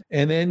girlfriend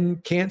and then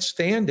can't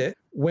stand it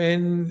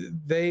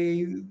when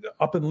they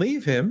up and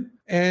leave him.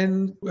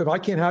 And if I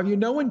can't have you,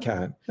 no one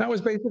can. That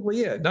was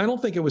basically it. And I don't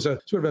think it was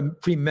a sort of a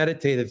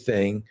premeditated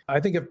thing.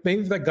 I think if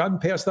that gotten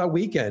past that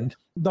weekend,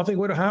 nothing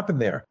would have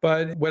happened there.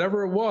 But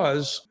whatever it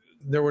was,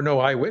 there were no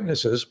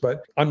eyewitnesses,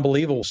 but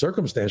unbelievable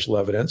circumstantial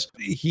evidence.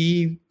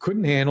 He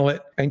couldn't handle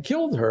it and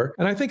killed her.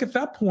 And I think at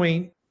that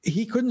point,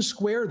 he couldn't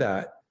square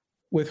that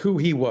with who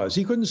he was.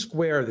 He couldn't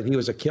square that he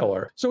was a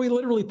killer. So he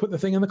literally put the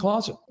thing in the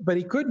closet, but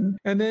he couldn't.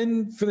 And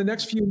then for the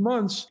next few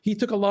months, he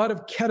took a lot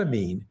of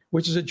ketamine,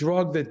 which is a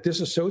drug that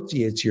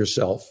disassociates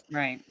yourself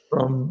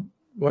from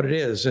what it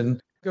is. And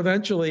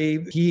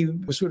eventually he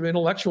was sort of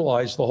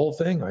intellectualized the whole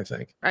thing, I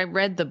think. I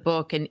read the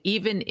book, and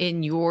even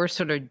in your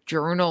sort of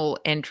journal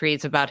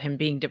entries about him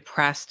being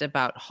depressed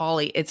about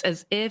Holly, it's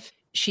as if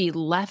she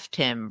left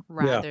him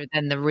rather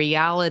than the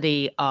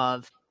reality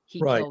of he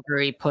killed her,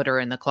 he put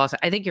her in the closet.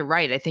 I think you're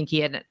right. I think he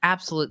had an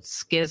absolute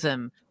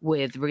schism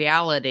with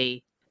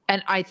reality.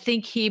 And I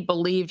think he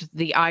believed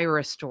the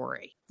Ira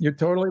story. You're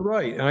totally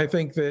right. And I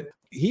think that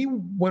he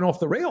went off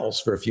the rails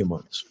for a few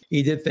months.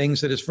 He did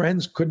things that his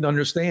friends couldn't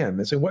understand.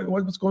 They said,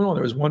 what's going on?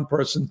 There was one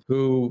person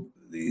who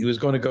he was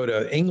going to go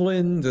to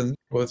England and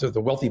was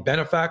the wealthy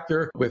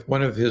benefactor with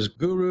one of his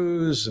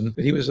gurus, and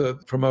he was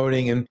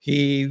promoting, and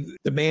he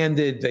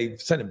demanded they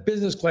sent him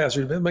business class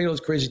or made all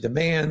those crazy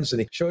demands, and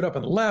he showed up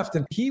and left,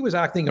 and he was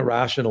acting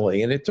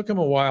irrationally. And it took him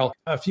a while.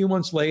 A few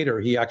months later,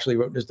 he actually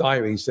wrote in his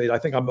diary, he said, "I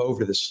think I'm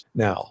over this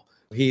now."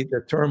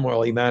 The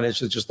turmoil, he managed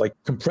to just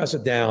compress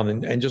it down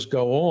and just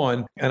go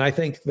on. And I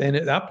think then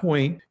at that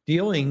point,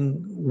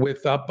 dealing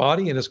with that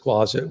body in his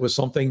closet was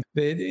something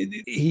that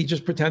he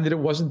just pretended it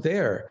wasn't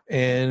there.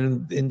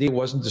 And indeed, it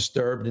wasn't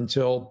disturbed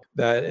until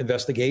that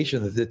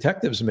investigation that the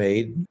detectives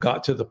made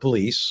got to the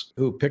police,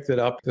 who picked it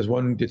up. There's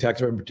one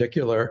detective in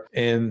particular,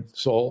 and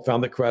so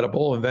found it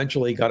credible,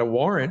 eventually got a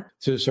warrant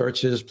to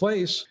search his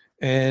place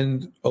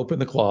and opened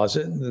the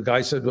closet. And the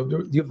guy said, "Well,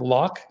 do you have the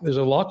lock?" "There's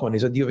a lock on." He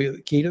said, "Do you have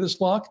a key to this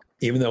lock?"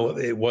 Even though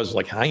it was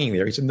hanging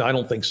there. He said, "No, I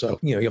don't think so.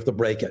 You have to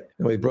break it."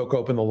 And we broke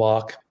open the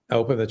lock,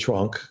 opened the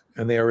trunk,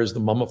 and there is the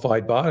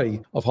mummified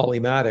body of Holly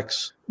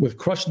Maddox with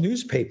crushed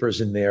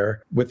newspapers in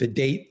there with the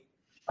date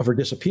of her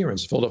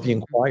disappearance, Philadelphia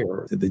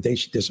Inquirer, the day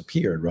she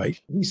disappeared, right?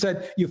 He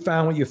said, "You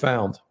found what you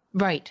found."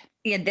 Right.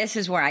 Yeah, this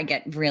is where I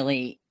get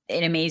really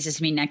It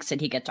amazes me next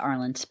that he gets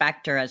Arlen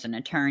Specter as an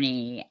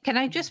attorney. Can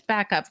I just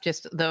back up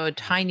just though a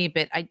tiny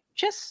bit? I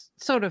just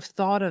sort of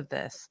thought of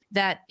this,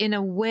 that in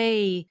a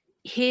way,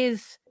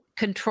 his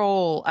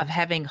control of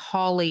having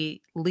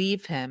Holly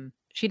leave him,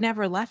 she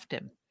never left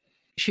him.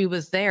 She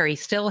was there. He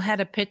still had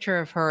a picture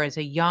of her as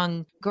a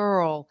young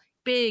girl,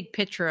 big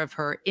picture of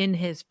her in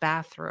his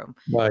bathroom.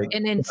 Right.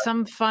 And in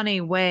some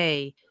funny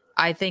way,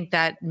 I think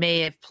that may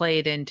have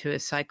played into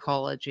his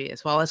psychology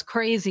as well. As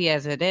crazy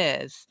as it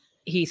is,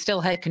 he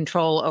still had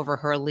control over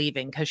her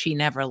leaving because she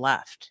never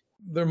left.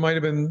 There might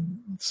have been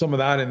some of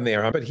that in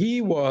there. But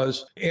he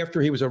was,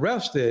 after he was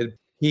arrested,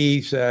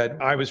 he said,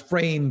 I was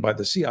framed by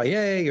the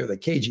CIA or the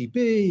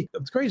KGB. It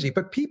was crazy.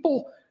 But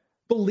people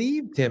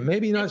believed him.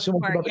 Maybe not so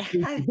much about the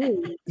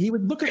KGB. He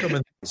would look at them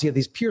and he had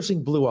these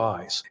piercing blue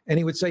eyes. And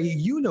he would say,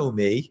 you know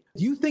me.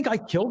 Do you think I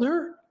killed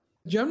her?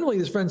 Generally,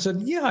 his friend said,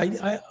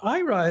 yeah,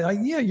 Ira,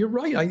 yeah, you're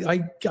right.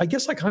 I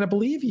guess I kind of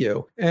believe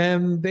you.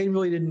 And they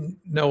really didn't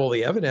know all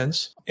the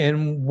evidence.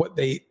 And what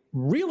they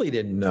really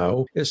didn't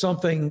know is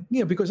something,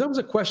 because that was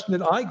a question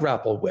that I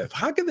grappled with.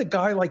 How could a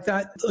guy like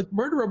that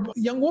murder a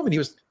young woman? He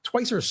was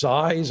twice her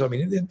size. I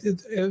mean,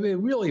 it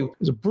really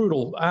was a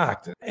brutal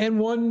act and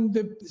one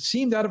that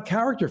seemed out of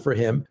character for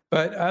him.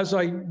 But as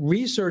I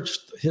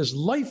researched his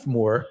life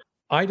more,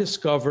 I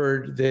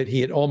discovered that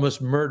he had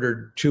almost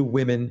murdered 2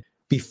 women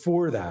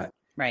before that.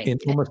 Right. In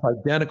almost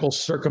identical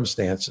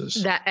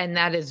circumstances.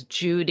 That is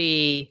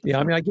Judy. Yeah,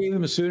 I mean, I gave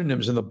them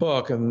pseudonyms in the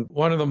book, and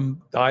one of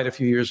them died a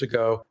few years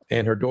ago,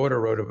 and her daughter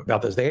wrote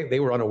about this. They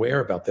were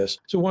unaware about this.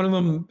 So one of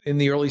them in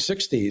the early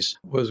 60s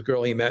was a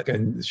girl he met,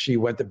 and she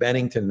went to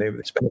Bennington. They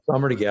spent the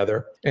summer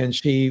together, and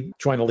she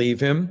trying to leave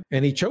him,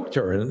 and he choked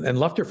her and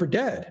left her for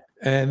dead.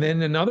 And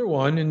then another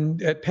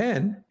one at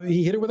Penn,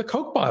 he hit her with a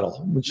Coke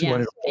bottle when she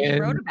went. He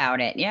wrote about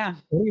it, yeah.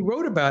 And he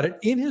wrote about it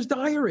in his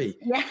diary.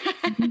 Yeah.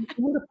 He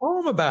wrote a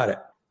poem about it.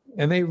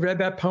 And they read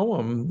that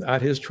poem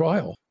at his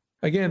trial.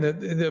 Again,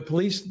 the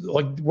police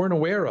weren't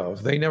aware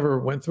of. They never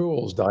went through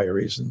all his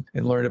diaries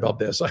and learned about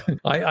this.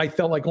 I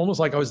felt almost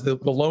like I was the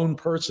lone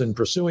person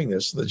pursuing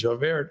this, the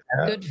Javert.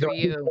 Good for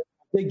you.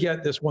 They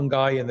get this one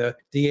guy in the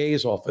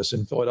DA's office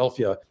in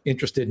Philadelphia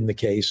interested in the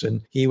case,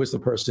 and he was the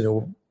person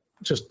who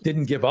just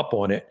didn't give up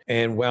on it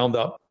and wound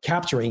up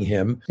capturing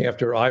him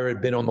after Ira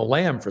had been on the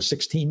lam for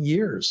 16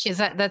 years.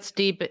 That's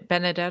Di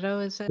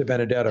Benedetto, is it? De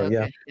Benedetto, okay.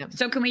 Yeah. Yep.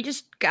 So can we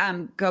just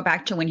go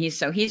back to when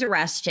he's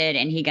arrested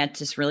and he gets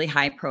this really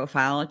high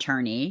profile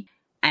attorney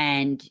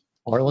and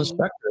Arlen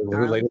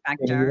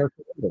Specter,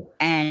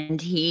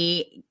 and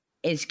he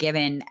is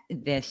given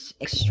this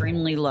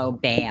extremely low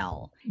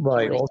bail.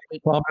 Right. All the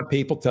prominent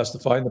people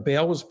testified. The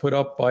bail was put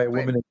up by a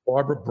woman named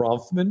Barbara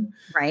Bronfman.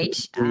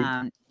 Right.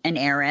 An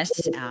heiress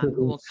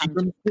who will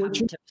come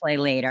to play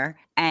later.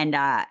 And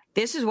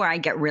this is where I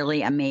get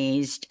really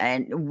amazed.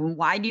 And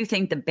why do you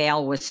think the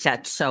bail was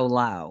set so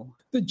low?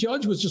 The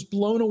judge was just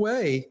blown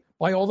away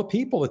by all the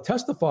people that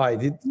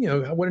testified.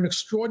 What an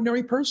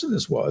extraordinary person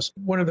this was.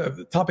 One of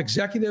the top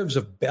executives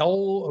of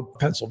Bell of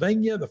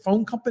Pennsylvania, the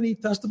phone company,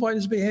 testified on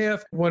his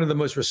behalf. One of the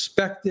most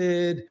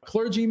respected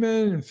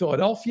clergymen in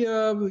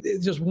Philadelphia,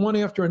 just one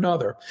after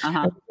another.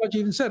 And the judge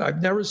even said,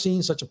 I've never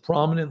seen such a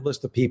prominent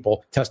list of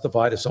people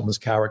testify to someone's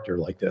character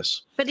like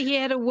this. But he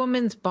had a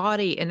woman's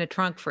body in a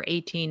trunk for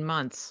 18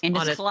 months. In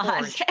his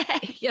closet.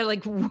 Yeah,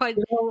 what?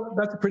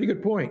 That's a pretty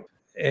good point.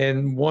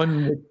 And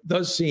one that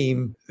does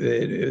seem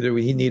that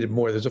he needed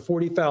more. There's a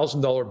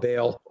 $40,000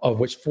 bail, of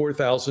which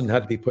 $4,000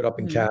 had to be put up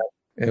in cash,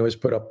 and it was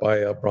put up by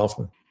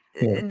Bronfman.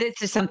 Yeah.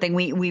 This is something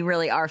we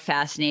really are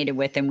fascinated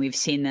with, and we've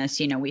seen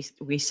this.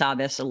 We saw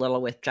this a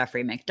little with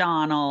Jeffrey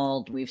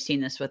McDonald. We've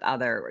seen this with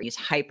these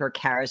hyper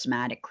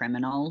charismatic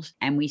criminals,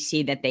 and we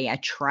see that they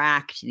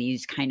attract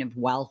these kind of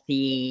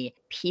wealthy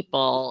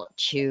people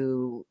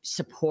to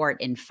support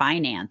and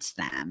finance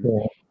them.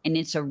 Yeah. And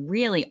it's a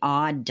really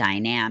odd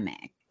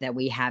dynamic that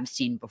we have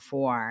seen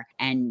before.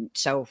 And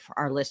so for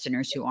our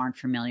listeners who aren't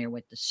familiar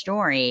with the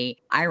story,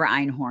 Ira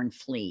Einhorn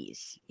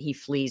flees. He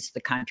flees the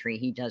country.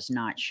 He does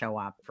not show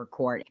up for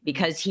court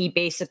because he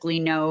basically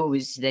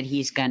knows that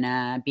he's going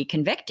to be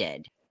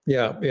convicted.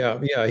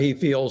 Yeah. He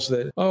feels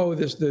that,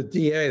 the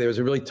DA, there was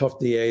a really tough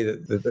DA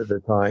at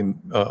the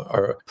time,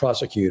 our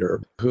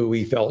prosecutor, who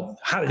he felt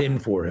had it in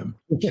for him.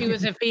 She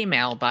was a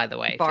female, by the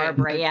way.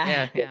 Barbara,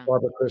 yeah.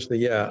 Barbara Christie,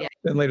 yeah.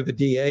 Then later the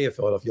DA of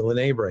Philadelphia, Lynn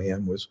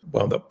Abraham,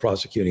 wound up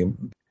prosecuting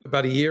him.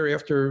 About a year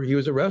after he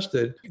was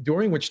arrested,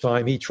 during which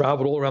time he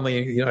traveled all around the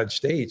United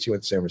States. He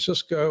went to San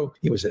Francisco.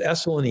 He was at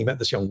Esalen. He met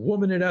this young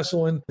woman at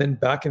Esalen. Then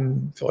back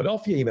in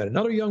Philadelphia, he met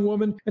another young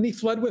woman, and he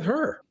fled with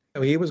her.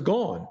 He was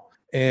gone.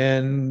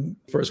 And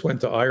first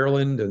went to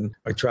Ireland and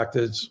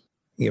attracted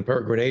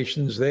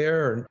peregrinations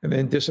there and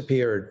then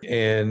disappeared.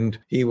 And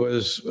he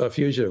was a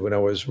fugitive when I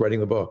was writing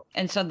the book.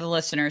 And so the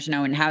listeners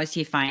know, and how is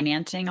he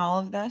financing all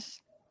of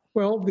this?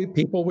 Well, the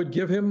people would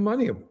give him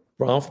money.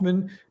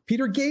 Bronfman,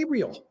 Peter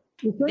Gabriel.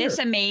 This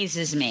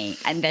amazes me.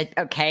 And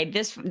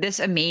this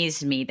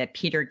amazed me that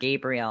Peter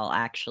Gabriel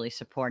actually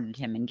supported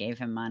him and gave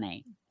him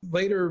money.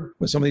 Later,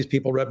 when some of these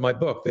people read my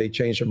book, they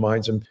changed their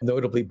minds. And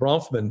notably,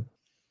 Bronfman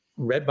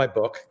read my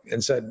book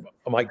and said,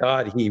 oh my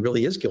God, he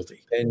really is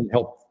guilty, and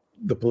helped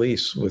the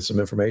police with some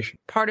information.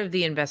 Part of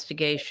the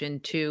investigation,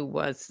 too,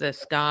 was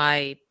this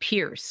guy,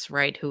 Pierce,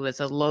 right, who was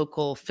a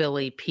local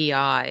Philly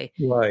PI.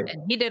 Right.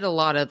 And he did a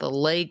lot of the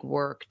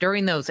legwork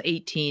during those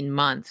 18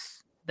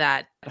 months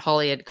that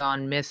Holly had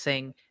gone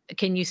missing.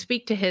 Can you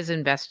speak to his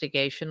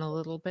investigation a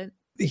little bit?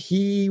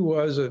 He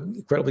was an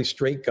incredibly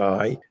straight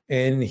guy,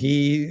 and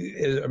he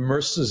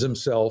immerses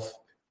himself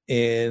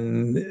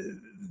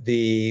in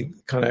the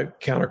kind of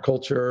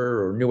counterculture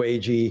or new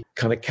agey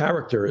kind of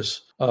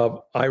characters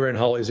of Ira and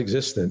Holly's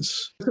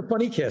existence. It's a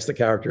funny cast of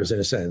characters in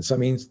a sense. I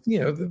mean,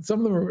 some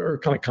of them are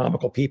kind of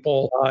comical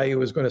people. I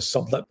was going to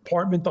sublet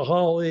apartment to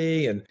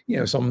Holly, and,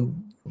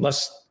 some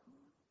less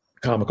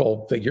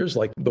comical figures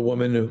like the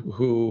woman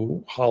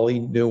who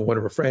Holly knew, one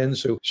of her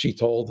friends who she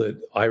told that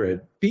Ira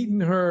had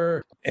beaten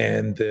her,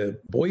 and the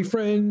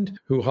boyfriend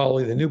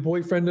the new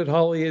boyfriend that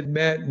Holly had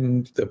met,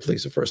 and the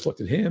police at first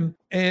looked at him,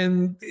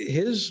 and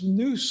his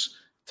noose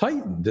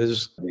tightened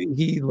as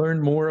he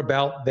learned more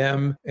about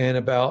them and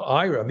about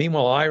Ira.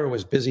 Meanwhile, Ira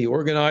was busy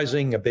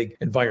organizing a big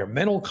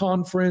environmental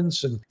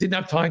conference and didn't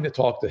have time to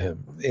talk to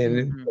him.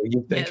 And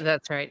you think,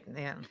 that's right.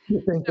 Yeah.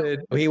 You think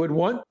that he would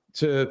want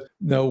to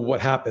know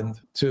what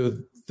happened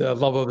to the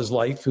love of his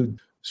life, who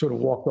sort of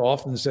walked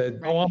off and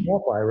said, oh, I'm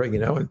off, Ira,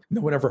 and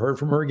no one ever heard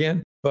from her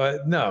again.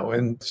 But no.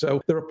 And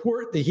so the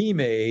report that he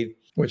made,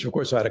 which of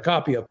course I had a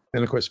copy of,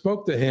 and of course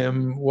spoke to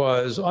him,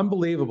 was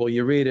unbelievable.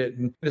 You read it,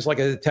 and it's like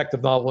a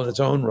detective novel in its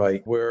own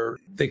right, where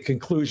the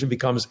conclusion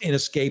becomes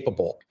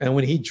inescapable. And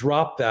when he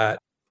dropped that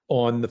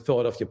on the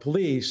Philadelphia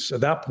police,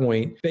 at that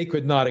point, they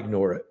could not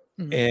ignore it.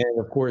 Mm-hmm. And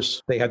of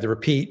course, they had to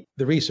repeat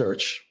the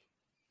research.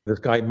 This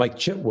guy, Mike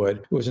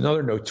Chitwood, who was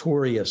another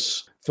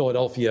notorious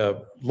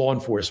Philadelphia law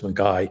enforcement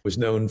guy, was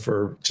known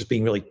for just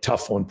being really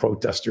tough on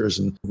protesters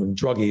and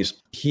druggies.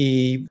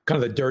 He,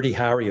 kind of the Dirty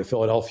Harry of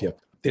Philadelphia,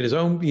 did his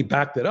own, he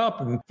backed it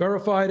up and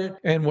verified it,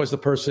 and was the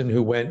person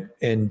who went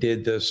and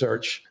did the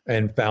search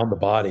and found the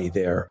body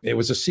there. It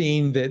was a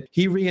scene that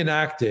he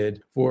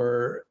reenacted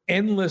for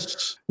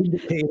endless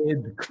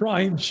syndicated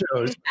crime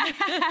shows.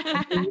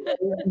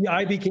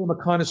 I became a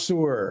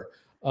connoisseur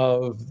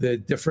of the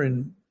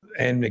different,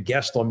 and a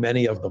guest on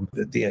many of them,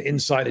 the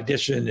Inside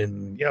Edition,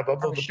 and all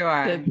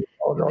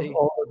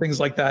the things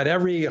like that.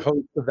 Every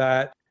host of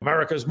that,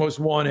 America's Most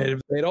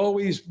Wanted, they'd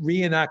always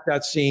reenact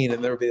that scene,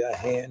 and there would be that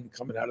hand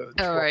coming out of the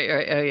truck. Right.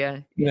 Oh,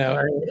 yeah.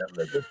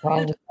 The time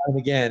and time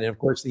again. And of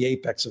course, the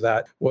apex of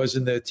that was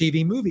in the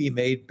TV movie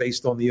made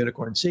based on The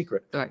Unicorn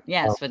Secret. Right.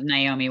 Yes, with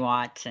Naomi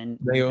Watts. And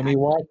Naomi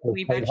Watts.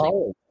 We've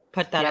actually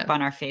put that up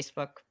on our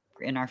Facebook.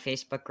 In our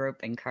Facebook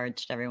group,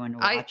 encouraged everyone to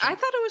watch it. I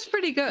thought it was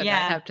pretty good. Yeah. I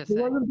have to say.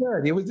 It wasn't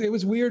good. It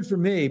was weird for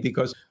me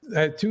because I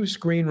had two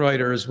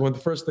screenwriters. When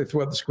first they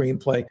threw out the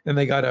screenplay, and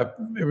they got a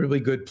really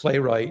good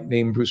playwright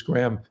named Bruce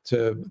Graham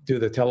to do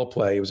the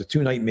teleplay. It was a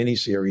 2-night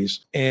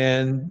miniseries,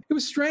 and it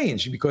was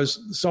strange because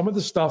some of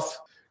the stuff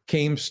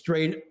came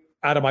straight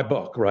out of my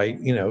book, right?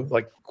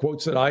 Like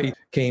quotes that I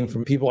came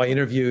from people I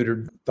interviewed,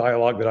 or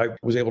dialogue that I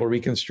was able to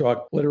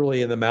reconstruct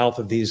literally in the mouth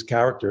of these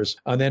characters.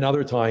 And then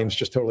other times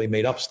just totally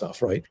made up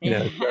stuff, right?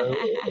 So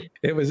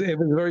it was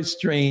very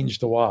strange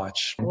to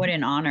watch. What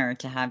an honor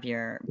to have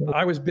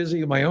I was busy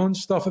with my own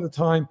stuff at the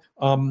time.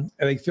 And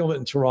they filmed it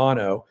in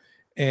Toronto.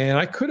 And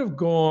I could have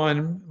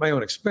gone, my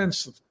own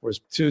expense, of course,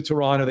 to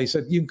Toronto. They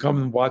said, you can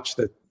come and watch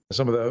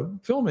some of the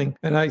filming.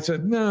 And I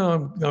said,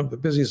 no, I'm the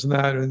busiest in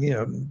that.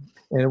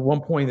 And at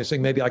one point, they're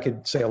saying maybe I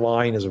could say a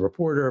line as a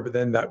reporter, but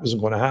then that wasn't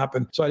going to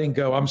happen. So I didn't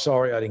go. I'm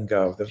sorry, I didn't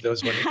go.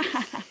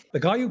 The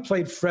guy who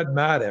played Fred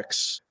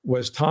Maddox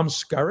was Tom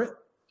Skerritt.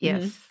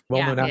 Yes.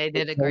 He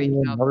did a great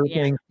job.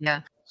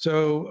 Yeah.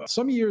 So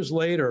some years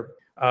later,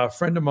 a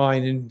friend of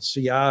mine in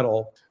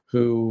Seattle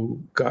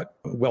who got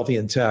wealthy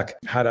in tech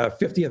had a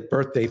 50th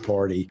birthday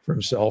party for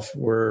himself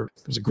where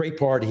it was a great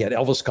party. He had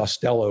Elvis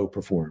Costello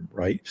perform,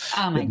 right?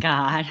 Oh my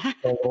God.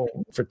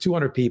 For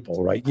 200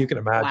 people, right? You can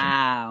imagine.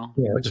 Wow.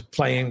 Just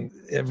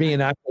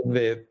reenacting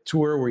the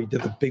tour where he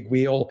did the big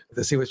wheel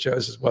to see what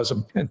shows it was.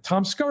 And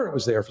Tom Skerritt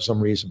was there for some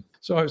reason.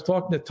 So I was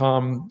talking to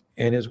Tom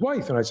and his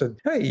wife, and I said,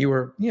 hey, you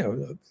were,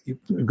 you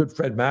good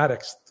Fred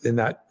Maddox in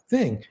that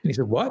thing. And he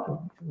said, what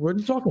are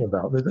you talking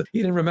about? He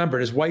didn't remember.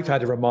 His wife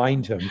had to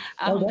remind him.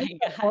 Oh my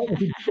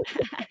God.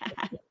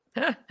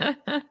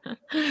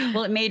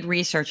 Well, it made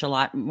research a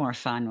lot more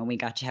fun when we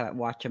got to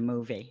watch a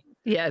movie.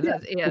 Yeah,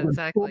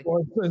 exactly.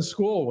 In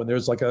school, when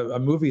there's like a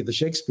movie of the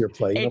Shakespeare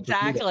play.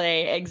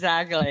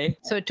 Exactly.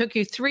 So it took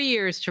you 3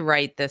 years to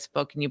write this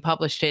book, and you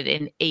published it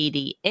in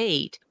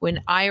 1988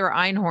 when Ira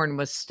Einhorn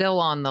was still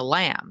on the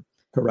lam.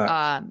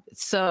 Correct.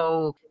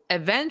 So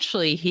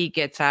eventually he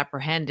gets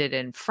apprehended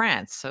in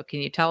France. So can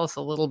you tell us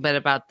a little bit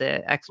about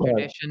the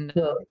extradition?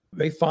 Yeah.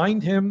 They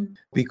find him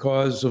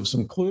because of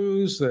some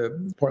clues,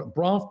 partly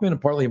Bronfman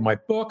and partly in my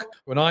book.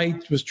 When I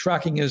was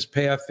tracking his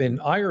path in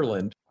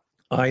Ireland,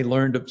 I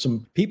learned of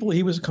some people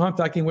he was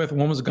contacting with.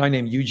 One was a guy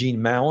named Eugene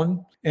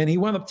Mallon, and he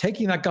wound up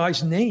taking that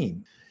guy's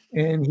name.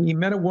 And he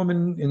met a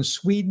woman in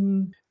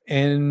Sweden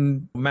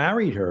and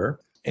married her.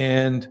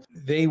 And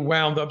they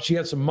wound up, she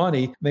had some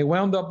money. They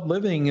wound up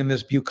living in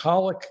this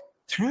bucolic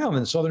town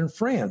in southern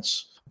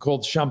France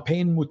called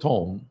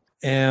Champagne-Mouton.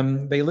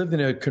 And they lived in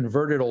a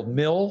converted old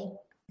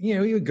mill. You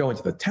know, he would go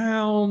into the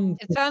town.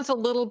 It sounds a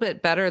little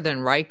bit better than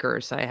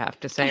Rikers, I have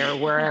to say, or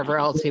wherever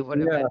else he would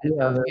have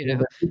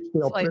ended up,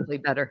 slightly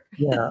better.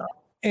 Yeah.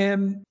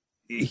 And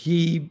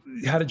he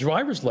had a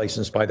driver's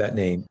license by that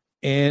name.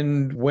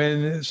 And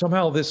when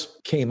somehow this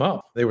came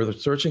up, they were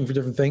searching for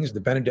different things.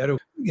 The Benedetto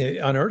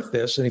unearthed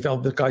this, and he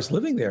found the guy's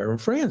living there in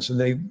France. And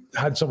they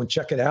had someone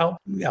check it out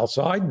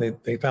outside, and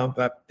they found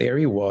that there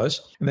he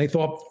was. And they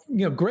thought,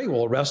 great,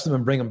 we'll arrest him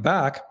and bring him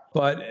back.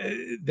 But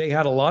they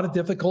had a lot of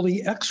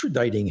difficulty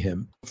extraditing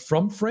him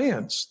from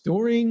France.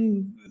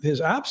 During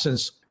his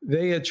absence,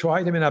 they had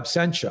tried him in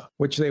absentia,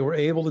 which they were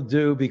able to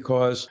do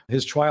because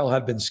his trial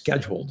had been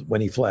scheduled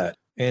when he fled.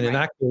 And in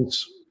that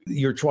case,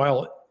 your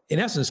trial, in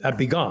essence, had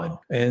begun.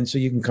 And so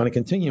you can kind of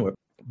continue it.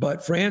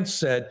 But France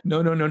said,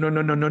 no,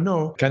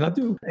 cannot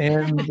do.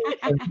 And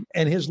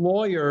his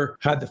lawyer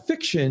had the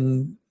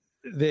fiction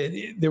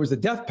that there was a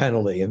death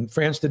penalty, and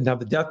France didn't have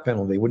the death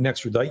penalty, wouldn't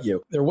extradite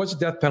you. There was a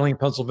death penalty in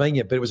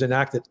Pennsylvania, but it was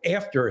enacted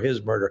after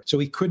his murder. So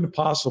he couldn't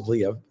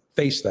possibly have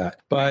faced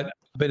that. But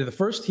at the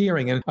first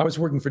hearing, and I was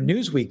working for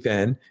Newsweek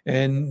then,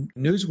 and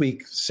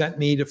Newsweek sent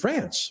me to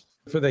France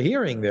for the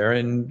hearing there.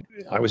 And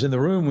I was in the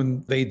room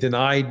when they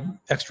denied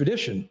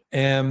extradition.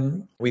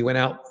 And we went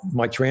out,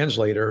 my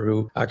translator,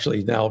 who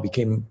actually now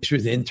she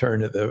was an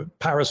intern at the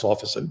Paris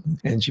office,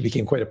 and she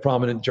became quite a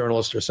prominent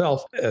journalist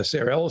herself,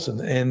 Sarah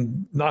Ellison,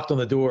 and knocked on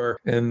the door,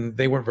 and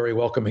they weren't very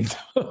welcoming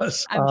to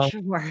us. I'm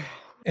sure.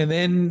 And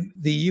then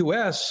the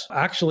U.S.,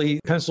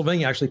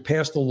 Pennsylvania actually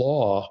passed a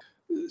law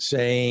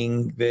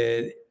saying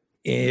that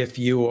if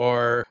you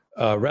are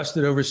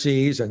arrested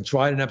overseas and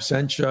tried in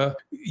absentia,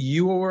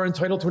 you are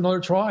entitled to another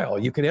trial.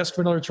 You can ask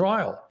for another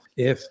trial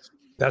if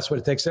that's what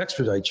it takes to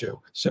extradite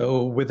you.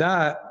 So with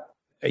that,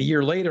 a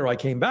year later, I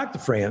came back to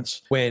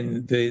France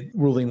when the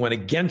ruling went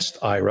against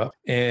Ira,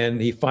 and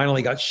he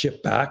finally got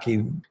shipped back.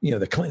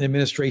 The Clinton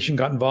administration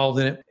got involved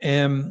in it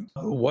and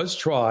was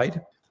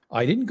tried.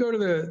 I didn't go to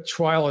the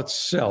trial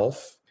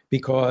itself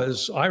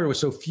because Ira was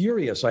so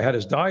furious. I had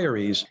his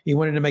diaries. He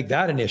wanted to make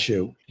that an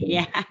issue.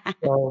 Yeah.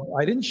 So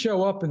I didn't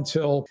show up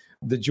until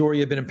the jury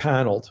had been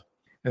impaneled.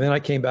 And then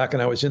I came back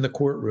and I was in the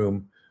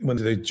courtroom when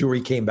the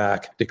jury came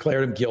back,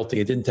 declared him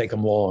guilty. It didn't take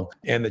him long.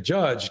 And the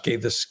judge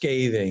gave the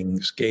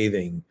scathing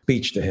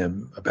speech to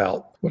him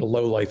about what a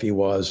lowlife he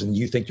was. And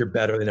you think you're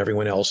better than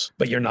everyone else,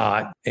 but you're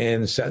not.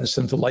 And sentenced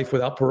him to life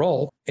without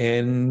parole.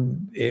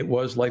 And it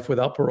was life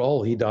without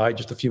parole. He died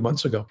just a few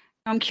months ago.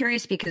 I'm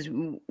curious because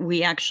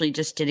we actually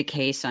just did a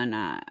case on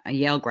a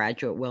Yale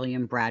graduate,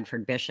 William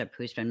Bradford Bishop,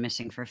 who's been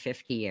missing for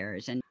 50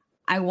 years. And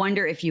I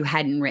wonder if you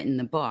hadn't written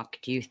the book,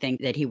 do you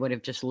think that he would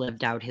have just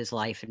lived out his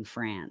life in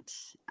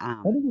France? I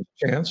think there's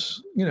a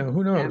chance.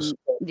 Who knows?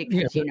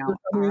 Because,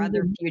 our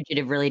other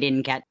fugitive really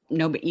didn't get,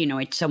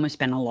 it's almost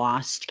been a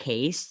lost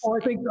case. Well,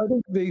 I think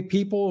the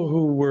people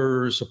who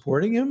were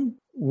supporting him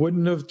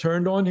wouldn't have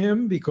turned on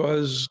him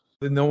because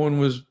no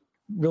one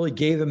really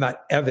gave them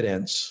that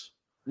evidence.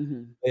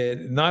 Mm-hmm.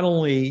 And not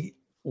only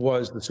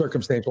was the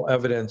circumstantial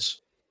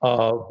evidence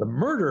of the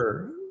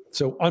murder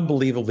so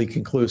unbelievably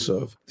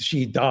conclusive,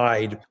 she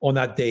died on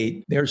that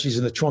date. There she's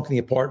in the trunk of the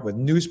apartment with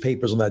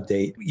newspapers on that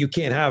date. You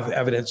can't have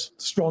evidence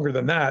stronger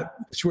than that,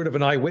 short of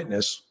an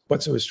eyewitness.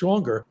 What's so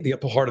stronger, the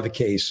upper part of the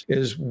case,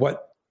 is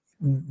what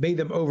made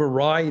them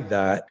override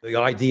that, the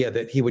idea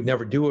that he would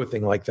never do a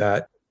thing like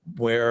that,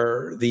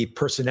 where the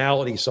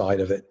personality side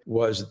of it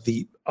was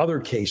the other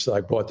case that I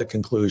brought to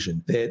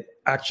conclusion, that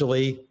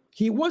actually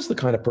he was the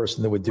kind of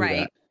person that would do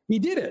that. He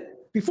did it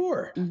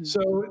before. Mm-hmm.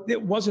 So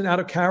it wasn't out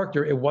of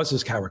character. It was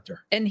his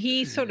character. And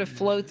he sort of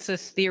floats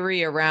this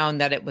theory around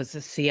that it was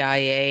the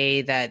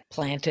CIA that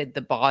planted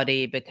the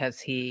body because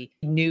he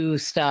knew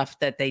stuff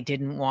that they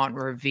didn't want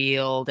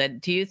revealed.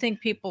 And do you think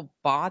people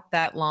bought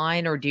that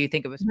line, or do you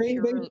think it was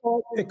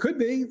It could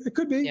be. It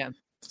could be. Yeah.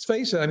 Let's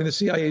face it. I mean, the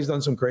CIA's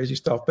done some crazy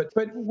stuff, but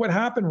what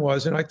happened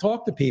was, and I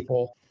talked to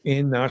people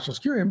in national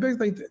security, and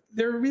basically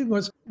their reason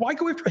was, why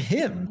go after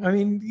him? I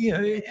mean,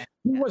 he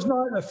was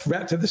not a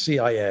threat to the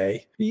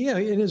CIA. Yeah,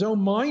 in his own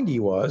mind he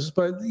was,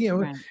 but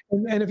right.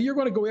 and if you're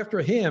going to go after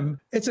him,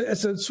 it's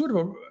a sort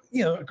of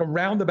like a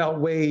roundabout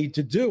way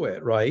to do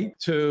it, right?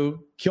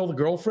 To kill the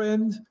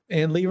girlfriend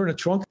and leave her in a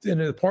trunk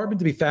in an apartment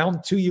to be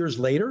found 2 years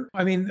later.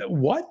 I mean,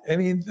 what? I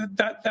mean,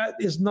 that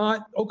is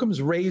not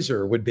Occam's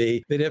razor. Would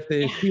be that if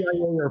the CIA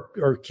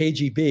or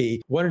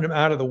KGB wanted him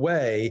out of the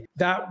way,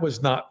 that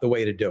was not the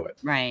way to do it.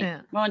 Right.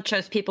 Yeah. Well, it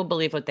shows people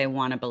believe what they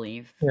want to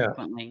believe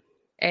frequently.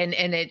 And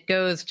it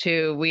goes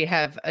to, we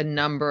have a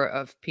number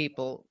of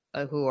people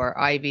who are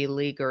Ivy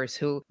Leaguers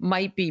who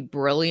might be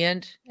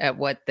brilliant at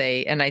what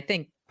and I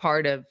think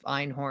part of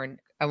Einhorn,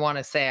 I want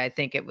to say, I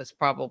think it was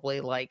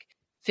probably like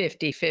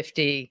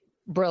 50-50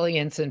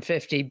 brilliance and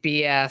 50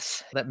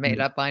 BS that made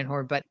up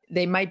Einhorn, but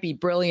they might be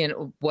brilliant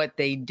at what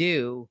they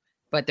do,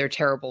 but they're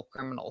terrible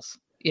criminals,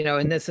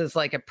 and this is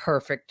like a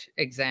perfect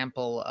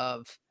example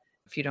of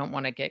if you don't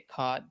want to get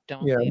caught,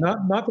 don't Yeah, leave.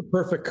 not the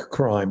perfect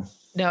crime.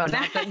 No,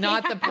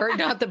 not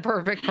the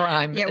perfect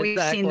crime. Yeah, we've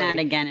seen that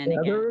again and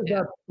again. There is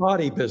that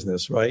body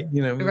business, right?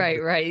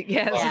 Right.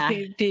 Yes,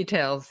 Yeah.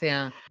 details.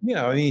 Yeah.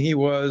 Yeah, I mean, he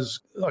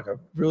was like a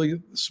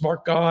really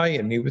smart guy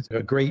and he was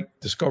a great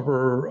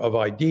discoverer of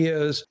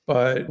ideas.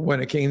 But when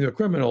it came to a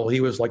criminal,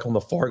 he was like on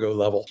the Fargo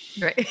level.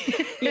 Right.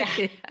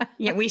 Yeah.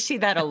 Yeah, we see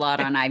that a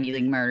lot on Ivy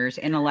League murders.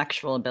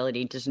 Intellectual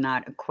ability does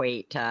not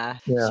equate to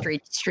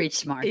street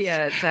smarts.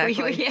 Yeah,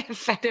 exactly.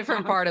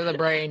 Different part of the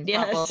brain,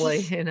 probably.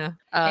 Yes.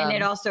 And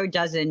it also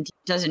doesn't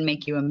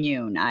make you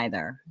immune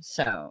either.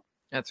 So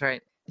that's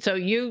right. So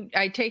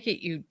I take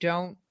it you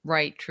don't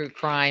write true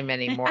crime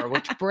anymore,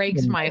 which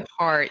breaks my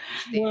heart.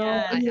 Well,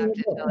 I have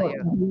to tell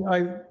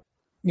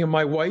you.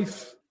 My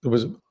wife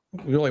was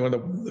really one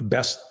of the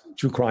best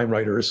true crime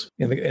writers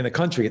in the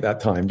country at that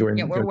time.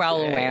 We're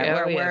well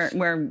aware. Oh, yes.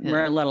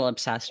 We're a little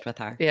obsessed with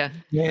her. Yeah.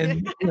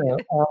 And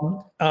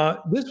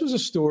this was a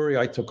story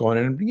I took on,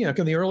 and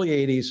in the early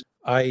 '80s,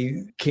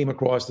 I came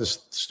across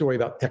this story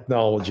about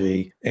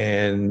technology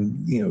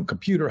and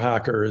computer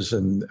hackers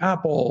and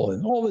Apple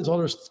and all this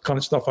other kind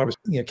of stuff. I was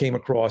came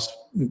across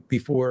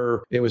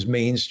before it was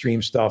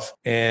mainstream stuff,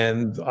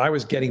 and I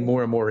was getting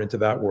more and more into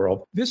that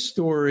world. This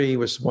story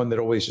was one that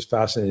always just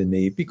fascinated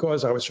me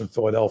because I was from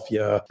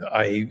Philadelphia.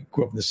 I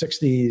grew up in the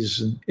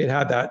 '60s, and it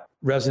had that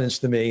resonance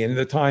to me. And at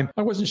the time,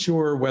 I wasn't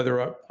sure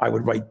whether I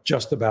would write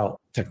just about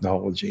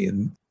technology,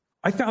 and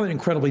I found it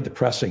incredibly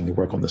depressing to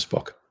work on this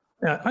book.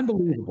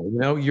 Unbelievable.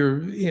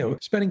 You're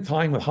spending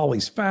time with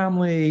Holly's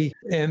family,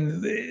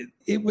 and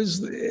it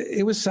was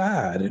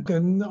sad.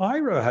 And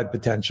Ira had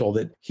potential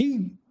that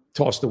he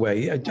tossed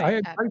away. I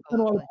spent a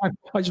lot of time.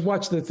 I just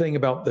watched the thing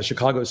about the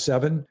Chicago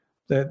 7,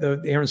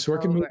 the Aaron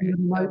Sorkin movie.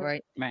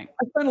 Right.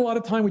 I spent a lot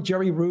of time with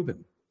Jerry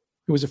Rubin,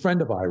 who was a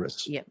friend of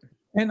Ira's. Yep.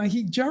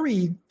 And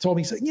Jerry told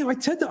me, he said, I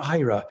said to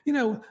Ira,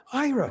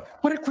 Ira,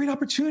 what a great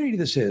opportunity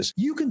this is.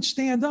 You can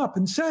stand up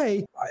and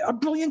say, a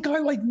brilliant guy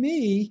like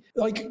me,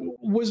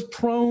 was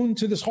prone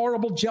to this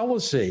horrible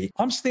jealousy.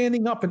 I'm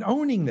standing up and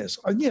owning this.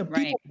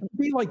 People should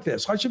be like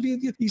this. I should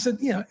be. He said,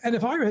 and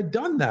if Ira had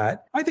done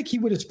that, I think he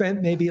would have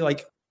spent maybe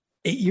 8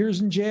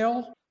 years in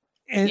jail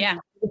and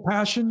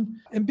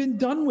passion and been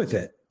done with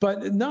it.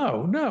 But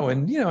no.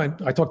 And,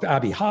 I talked to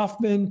Abby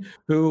Hoffman,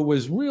 who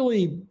was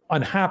really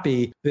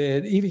unhappy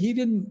that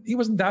he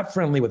wasn't that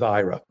friendly with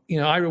Ira.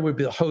 Ira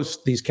would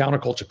host these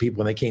counterculture people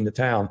when they came to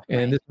town.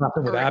 And this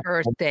happened with Abby.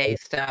 Earth Day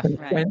stuff.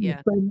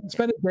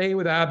 Spent a day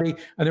with Abby.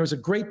 And there was a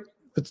great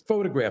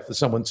photograph that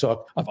someone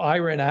took of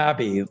Ira and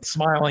Abby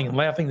smiling and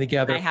laughing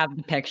together. I have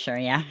the picture,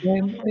 yeah.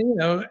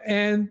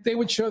 And they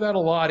would show that a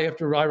lot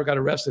after Ira got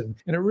arrested.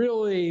 And it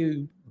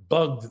really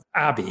bugged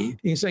Abby.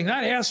 He's saying,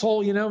 that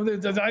asshole,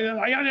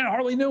 I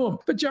hardly knew him.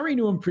 But Jerry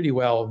knew him pretty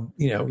well.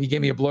 He gave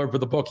me a blurb for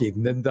the book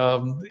even,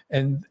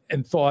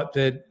 and thought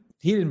that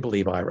he didn't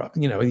believe Ira.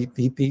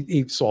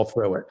 He saw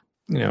through it.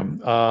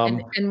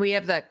 And we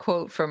have that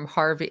quote from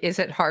Harvey. Is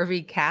it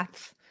Harvey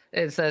Katz?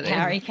 Is it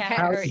Harry Katz?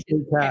 Harry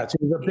Katz.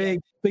 He was a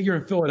big figure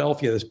in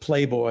Philadelphia, this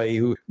playboy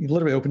who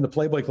literally opened the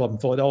Playboy Club in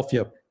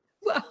Philadelphia.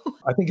 Wow.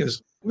 I think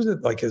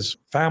his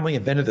family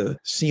invented the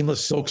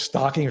seamless silk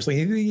stocking or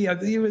something. He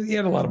had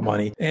a lot of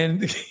money,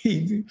 and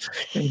he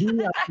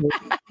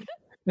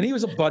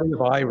was a buddy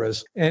of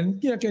Ira's.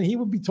 And he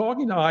would be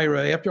talking to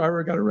Ira after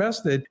Ira got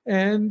arrested,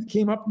 and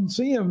came up and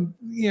see him.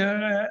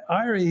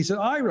 Ira. He said,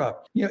 Ira,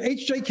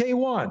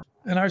 HJK1.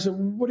 And I said,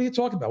 what are you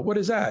talking about? What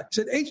is that? He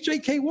said,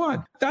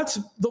 HJK1. That's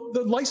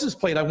the license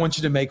plate I want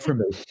you to make for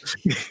me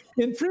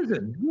in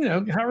prison.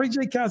 Harry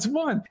J. Katz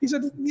 1. He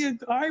said,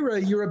 Ira,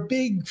 you're a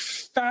big,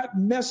 fat,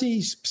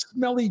 messy,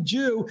 smelly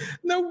Jew.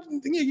 No,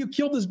 you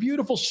killed this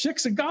beautiful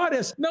shiksa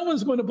goddess. No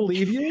one's going to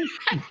believe you.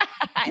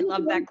 I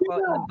love that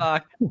quote in the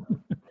book.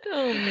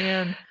 Oh,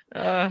 man.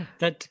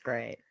 That's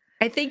great.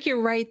 I think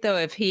you're right, though.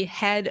 If he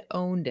had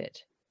owned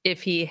it,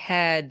 if he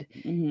had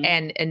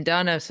and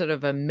done a sort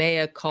of a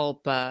mea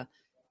culpa,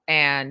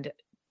 and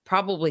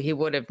probably he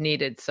would have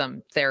needed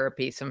some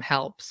therapy, some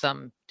help,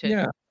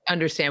 to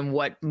understand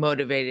what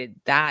motivated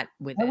that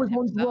within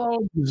himself.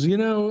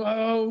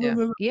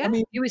 I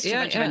mean, he was too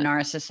much of a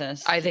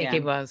narcissist. I think he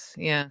was.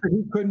 Yeah,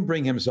 he couldn't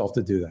bring himself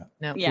to do that.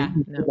 No,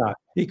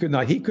 he could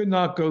not. He could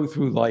not go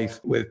through life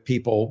with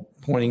people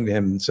pointing to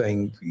him and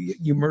saying,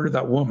 "You murdered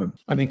that woman."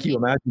 I mean, can you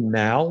imagine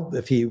now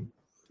if he?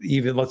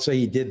 Even let's say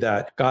he did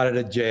that, got out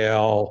of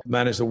jail,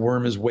 managed to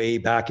worm his way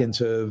back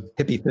into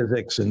hippie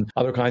physics and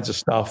other kinds of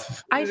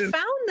stuff. I found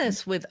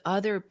this with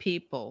other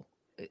people,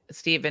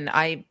 Stephen.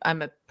 I'm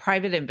a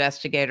private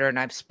investigator, and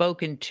I've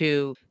spoken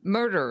to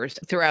murderers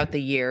throughout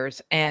the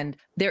years. And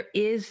there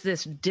is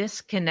this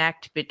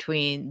disconnect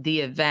between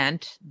the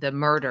event, the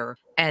murder,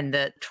 and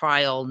the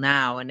trial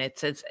now. And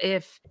it's as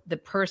if the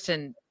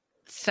person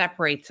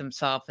separates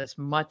himself as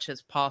much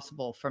as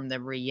possible from the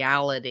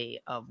reality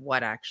of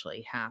what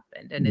actually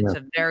happened. And it's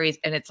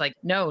it's like,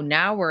 no,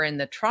 now we're in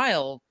the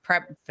trial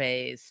prep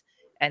phase.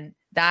 And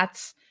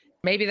that's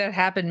maybe that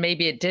happened,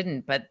 maybe it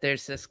didn't, but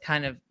there's this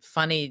kind of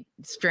funny,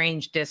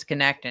 strange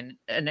disconnect, and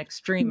an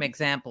extreme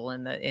example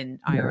in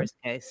Ira's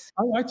case.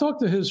 I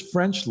talked to his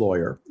French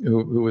lawyer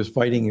who was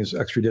fighting his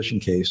extradition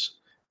case.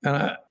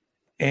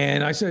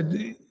 And I said,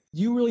 "Do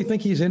you really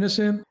think he's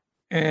innocent?"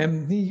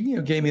 And he,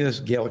 gave me this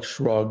Gaelic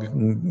shrug,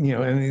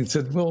 and he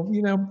said, "Well,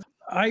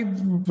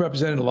 I've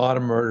represented a lot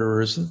of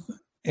murderers,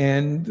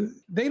 and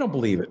they don't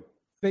believe it.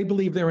 They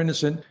believe they're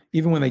innocent,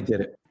 even when they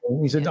did it."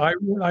 And he said, "I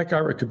like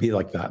Ira could be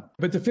like that."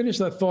 But to finish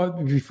that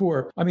thought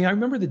before, I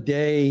remember the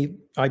day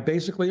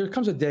there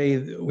comes a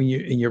day when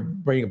you're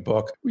writing a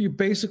book where you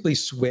basically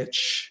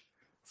switch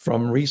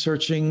from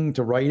researching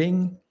to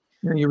writing.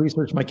 Your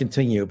research might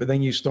continue, but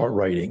then you start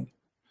writing.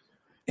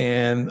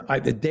 And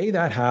the day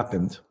that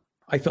happened,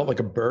 I felt like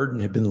a burden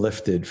had been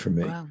lifted from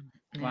me.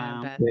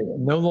 Wow.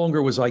 No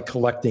longer was I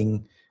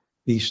collecting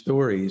these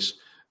stories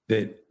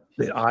that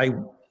I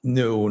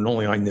knew and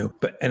only I knew,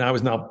 and I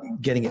was now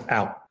getting it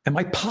out. And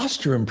my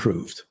posture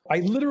improved. I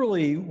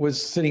literally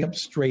was sitting up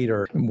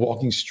straighter and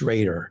walking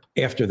straighter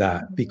after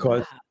that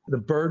because the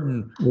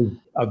burden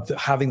of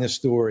having the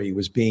story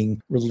was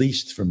being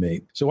released from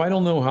me. So I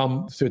don't know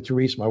how, so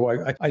Therese, my wife,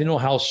 I didn't know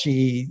how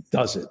she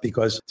does it,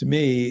 because to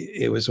me,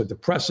 it was so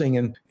depressing.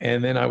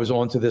 And then I was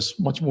on to this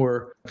much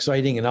more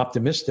exciting and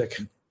optimistic,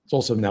 it's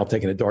also now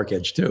taking a dark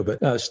edge too,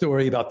 but a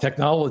story about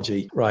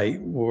technology,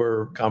 right?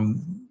 Where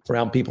I'm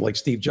around people like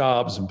Steve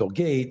Jobs and Bill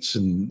Gates.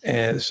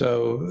 And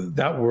so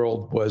that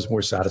world was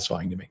more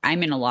satisfying to me.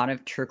 I'm in a lot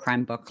of true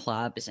crime book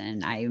clubs,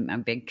 and I'm a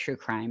big true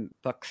crime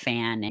book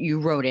fan.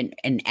 You wrote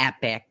an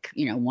epic,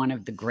 one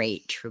of the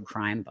great true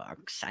crime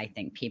books. I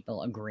think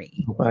people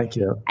agree. Thank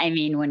you.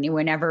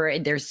 Whenever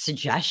there's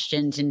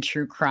suggestions in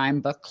true crime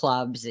book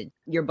clubs,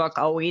 your book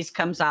always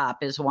comes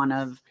up as one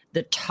of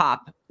the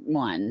top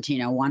ones,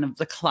 one of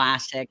the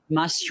classic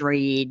must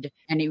read.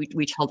 And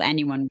we told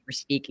anyone we're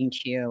speaking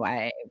to you,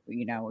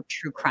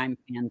 true crime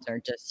fans are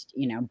just,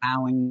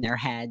 bowing their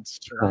heads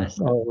to us.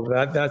 Oh,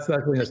 that's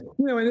really nice.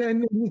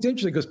 And it's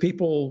interesting because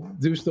people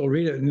do still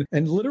read it.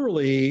 And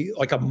literally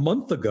like a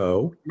month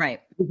ago, right,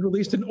 it was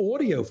released in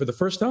audio for the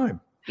first time.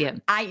 Yeah,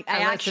 I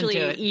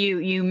actually,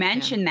 you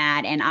mentioned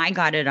that, and I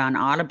got it on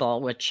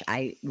Audible, which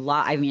I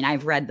love.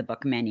 I've read the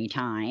book many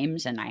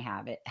times, and I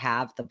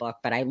have the book,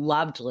 but I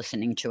loved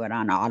listening to it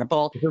on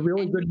Audible. He's a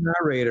really good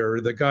narrator.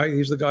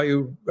 He's the guy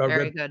who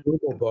read the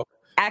Google book.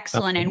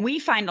 Excellent. And we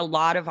find a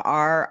lot of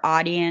our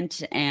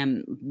audience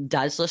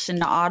does listen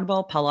to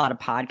Audible. A lot of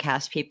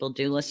podcast people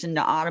do listen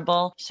to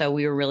Audible. So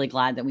we were really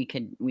glad that we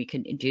could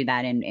do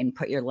that and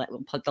put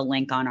the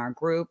link on our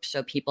group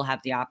so people have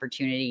the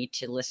opportunity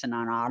to listen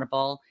on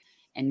Audible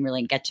and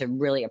really get to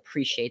really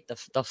appreciate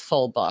the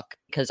full book,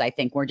 because I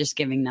think we're just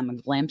giving them a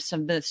glimpse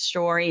of the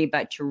story,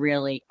 but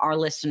our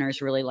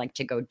listeners really like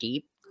to go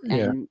deep.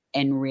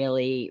 And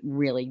really,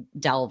 really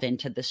delve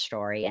into the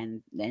story.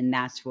 And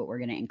that's what we're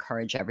going to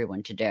encourage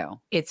everyone to do.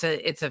 It's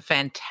a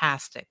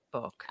fantastic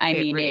book.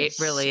 It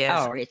really is.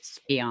 Oh, it's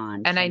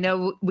beyond. And I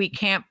know we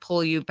can't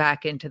pull you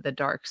back into the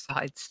dark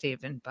side,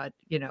 Stephen, but,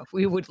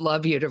 we would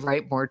love you to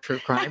write more true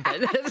crime, but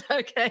it's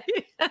okay.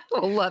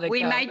 We'll let it go.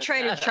 We might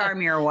try to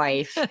charm your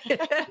wife.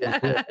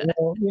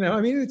 Well,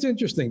 it's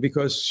interesting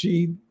because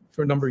she,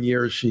 for a number of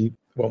years, she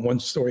won one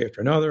story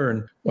after another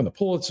and won the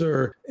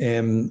Pulitzer,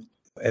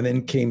 and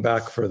then came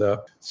back for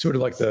the sort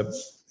of like the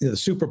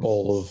Super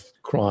Bowl of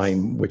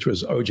crime, which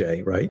was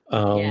OJ, right?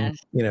 Yes.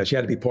 She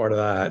had to be part of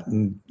that.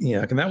 And,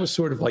 and that was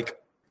sort of like,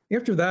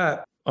 after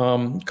that,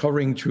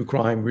 covering true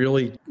crime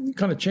really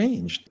kind of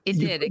changed. It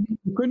did.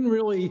 You couldn't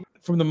really,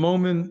 from the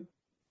moment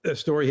a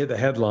story hit the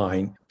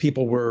headline,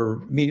 people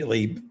were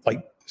immediately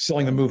like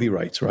selling the movie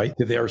rights, right,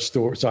 to their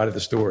side of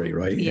the story,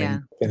 right? Yeah.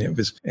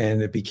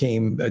 And it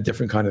became a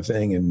different kind of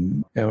thing.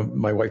 And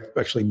my wife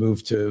actually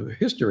moved to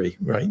history,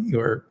 right?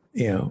 Where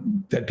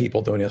dead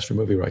people don't ask for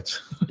movie rights.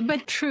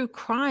 But true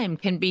crime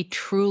can be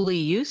truly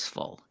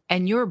useful,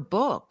 and your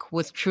book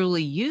was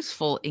truly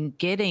useful in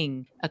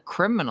getting a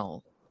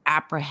criminal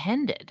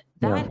apprehended.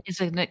 That is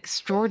an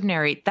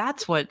extraordinary.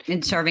 That's what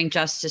in serving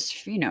justice,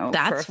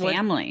 that's for a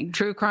family.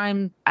 True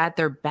crime at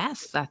their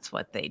best. That's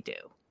what they do.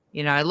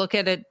 I look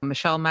at it,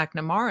 Michelle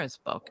McNamara's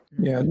book.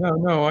 Yeah,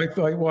 no. I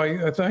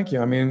thank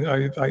you.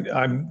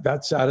 I'm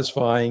that's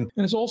satisfying,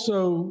 and it's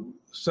also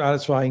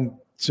satisfying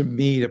to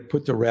me to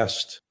put to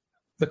rest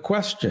the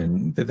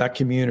question that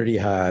community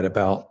had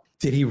about,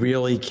 did he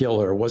really kill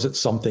her? Was it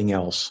something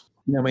else?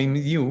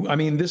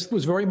 This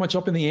was very much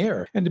up in the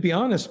air. And to be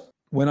honest,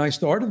 when I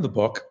started the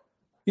book,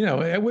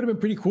 it would have been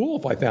pretty cool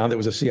if I found it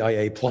was a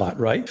CIA plot,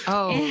 right?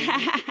 Oh,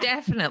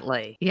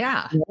 definitely.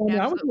 Yeah.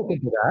 I was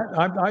looking for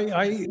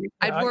that.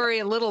 I'd worry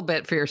a little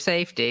bit for your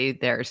safety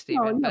there,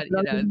 Stephen.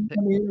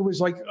 It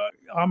was like,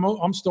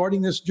 I'm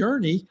starting this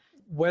journey.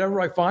 Whatever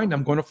I find,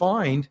 I'm going to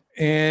find.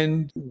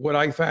 And what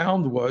I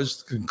found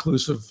was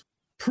conclusive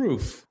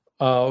proof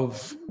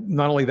of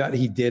not only that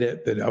he did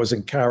it, that I was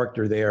in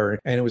character there,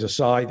 and it was a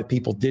side that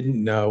people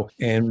didn't know.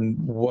 And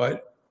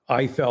what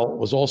I felt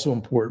was also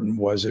important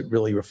was it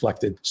really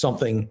reflected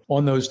something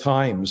on those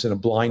times and a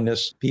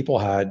blindness people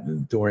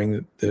had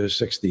during the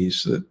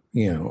 60s that,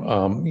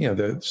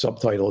 the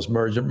subtitle is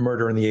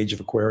Murder in the Age of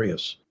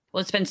Aquarius. Well,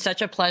 it's been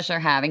such a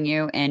pleasure having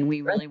you, and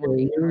we really want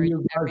to encourage You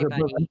guys are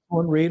everybody. both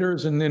excellent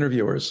readers and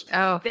interviewers.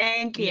 Oh,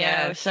 Thank you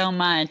yes. so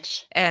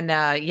much.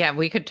 And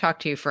we could talk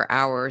to you for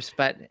hours,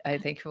 but I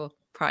think we'll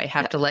probably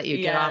have to let you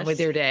get on with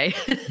your day.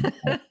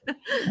 Okay,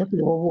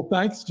 well,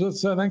 thanks.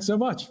 Thanks so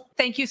much.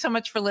 Thank you so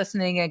much for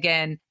listening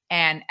again.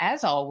 And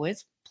as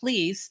always,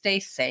 please stay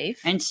safe.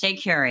 And stay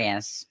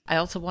curious. I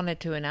also wanted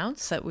to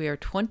announce that we are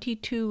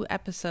 22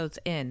 episodes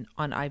in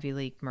on Ivy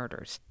League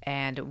Murders,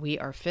 and we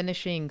are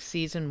finishing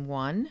season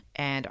 1,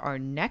 and our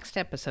next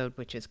episode,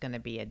 which is going to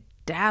be a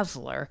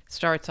dazzler,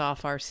 starts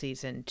off our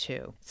season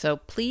 2. So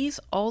please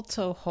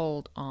also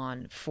hold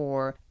on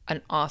for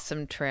an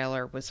awesome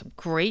trailer with some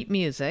great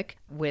music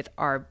with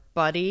our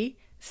buddy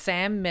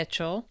Sam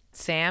Mitchell.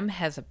 Sam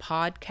has a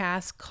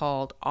podcast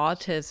called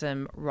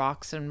Autism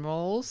Rocks and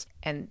Rolls.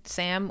 And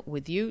Sam,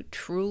 with you,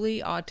 truly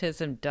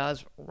autism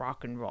does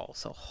rock and roll.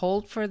 So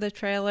hold for the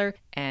trailer.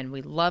 And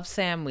we love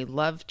Sam. We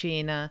love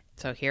Gina.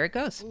 So here it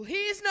goes. Well,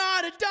 he's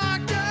not a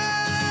doctor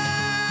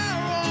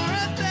or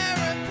a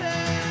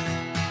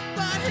therapist,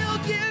 but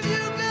he'll give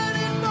you good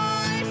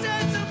advice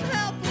and some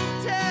helpful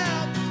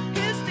tips.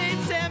 His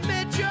name's Sam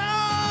Mitchell,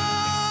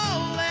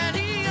 and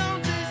he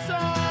owns his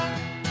song.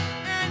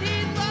 And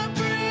he'd love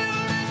for you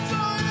to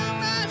join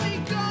him as he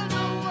goes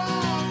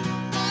along.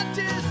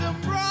 Autism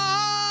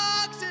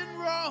rocks and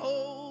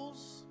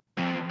rolls.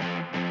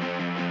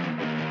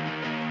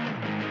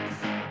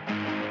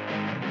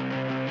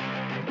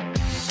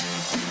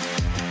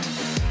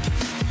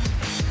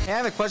 Hey, I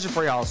have a question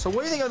for y'all. So what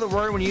do you think of the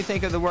word when you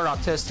think of the word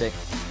autistic?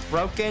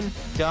 Broken,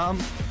 dumb,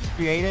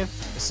 creative,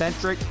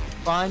 eccentric,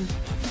 fun,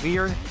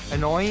 weird,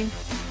 annoying?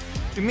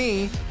 To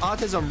me,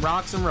 autism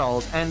rocks and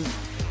rolls, and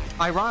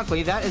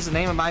ironically, that is the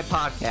name of my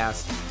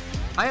podcast.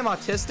 I am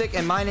autistic,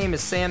 and my name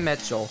is Sam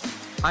Mitchell.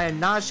 I am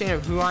not ashamed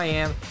of who I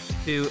am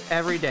to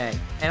every day.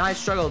 And I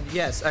struggled,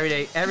 yes, every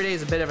day. Every day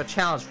is a bit of a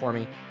challenge for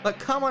me. But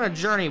come on a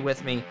journey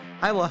with me.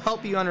 I will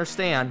help you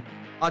understand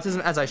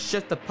autism as I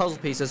shift the puzzle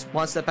pieces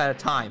one step at a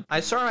time. I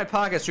started my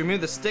podcast to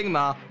remove the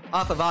stigma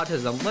off of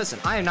autism. Listen,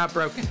 I am not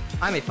broken.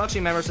 I'm a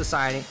functioning member of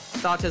society,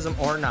 with autism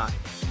or not.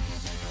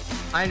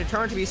 I am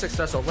determined to be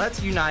successful.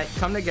 Let's unite,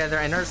 come together,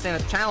 and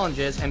understand the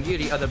challenges and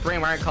beauty of the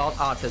brain wiring called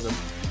autism.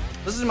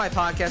 Listen to my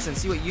podcast and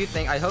see what you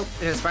think. I hope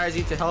it inspires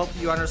you to help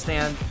you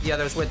understand the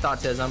others with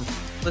autism.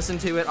 Listen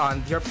to it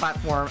on your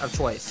platform of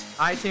choice.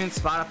 iTunes,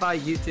 Spotify,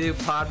 YouTube,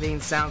 Podbean,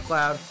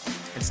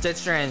 SoundCloud, and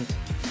Stitcher.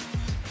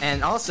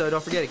 And also,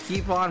 don't forget to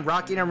keep on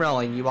rocking and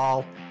rolling, you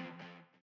all.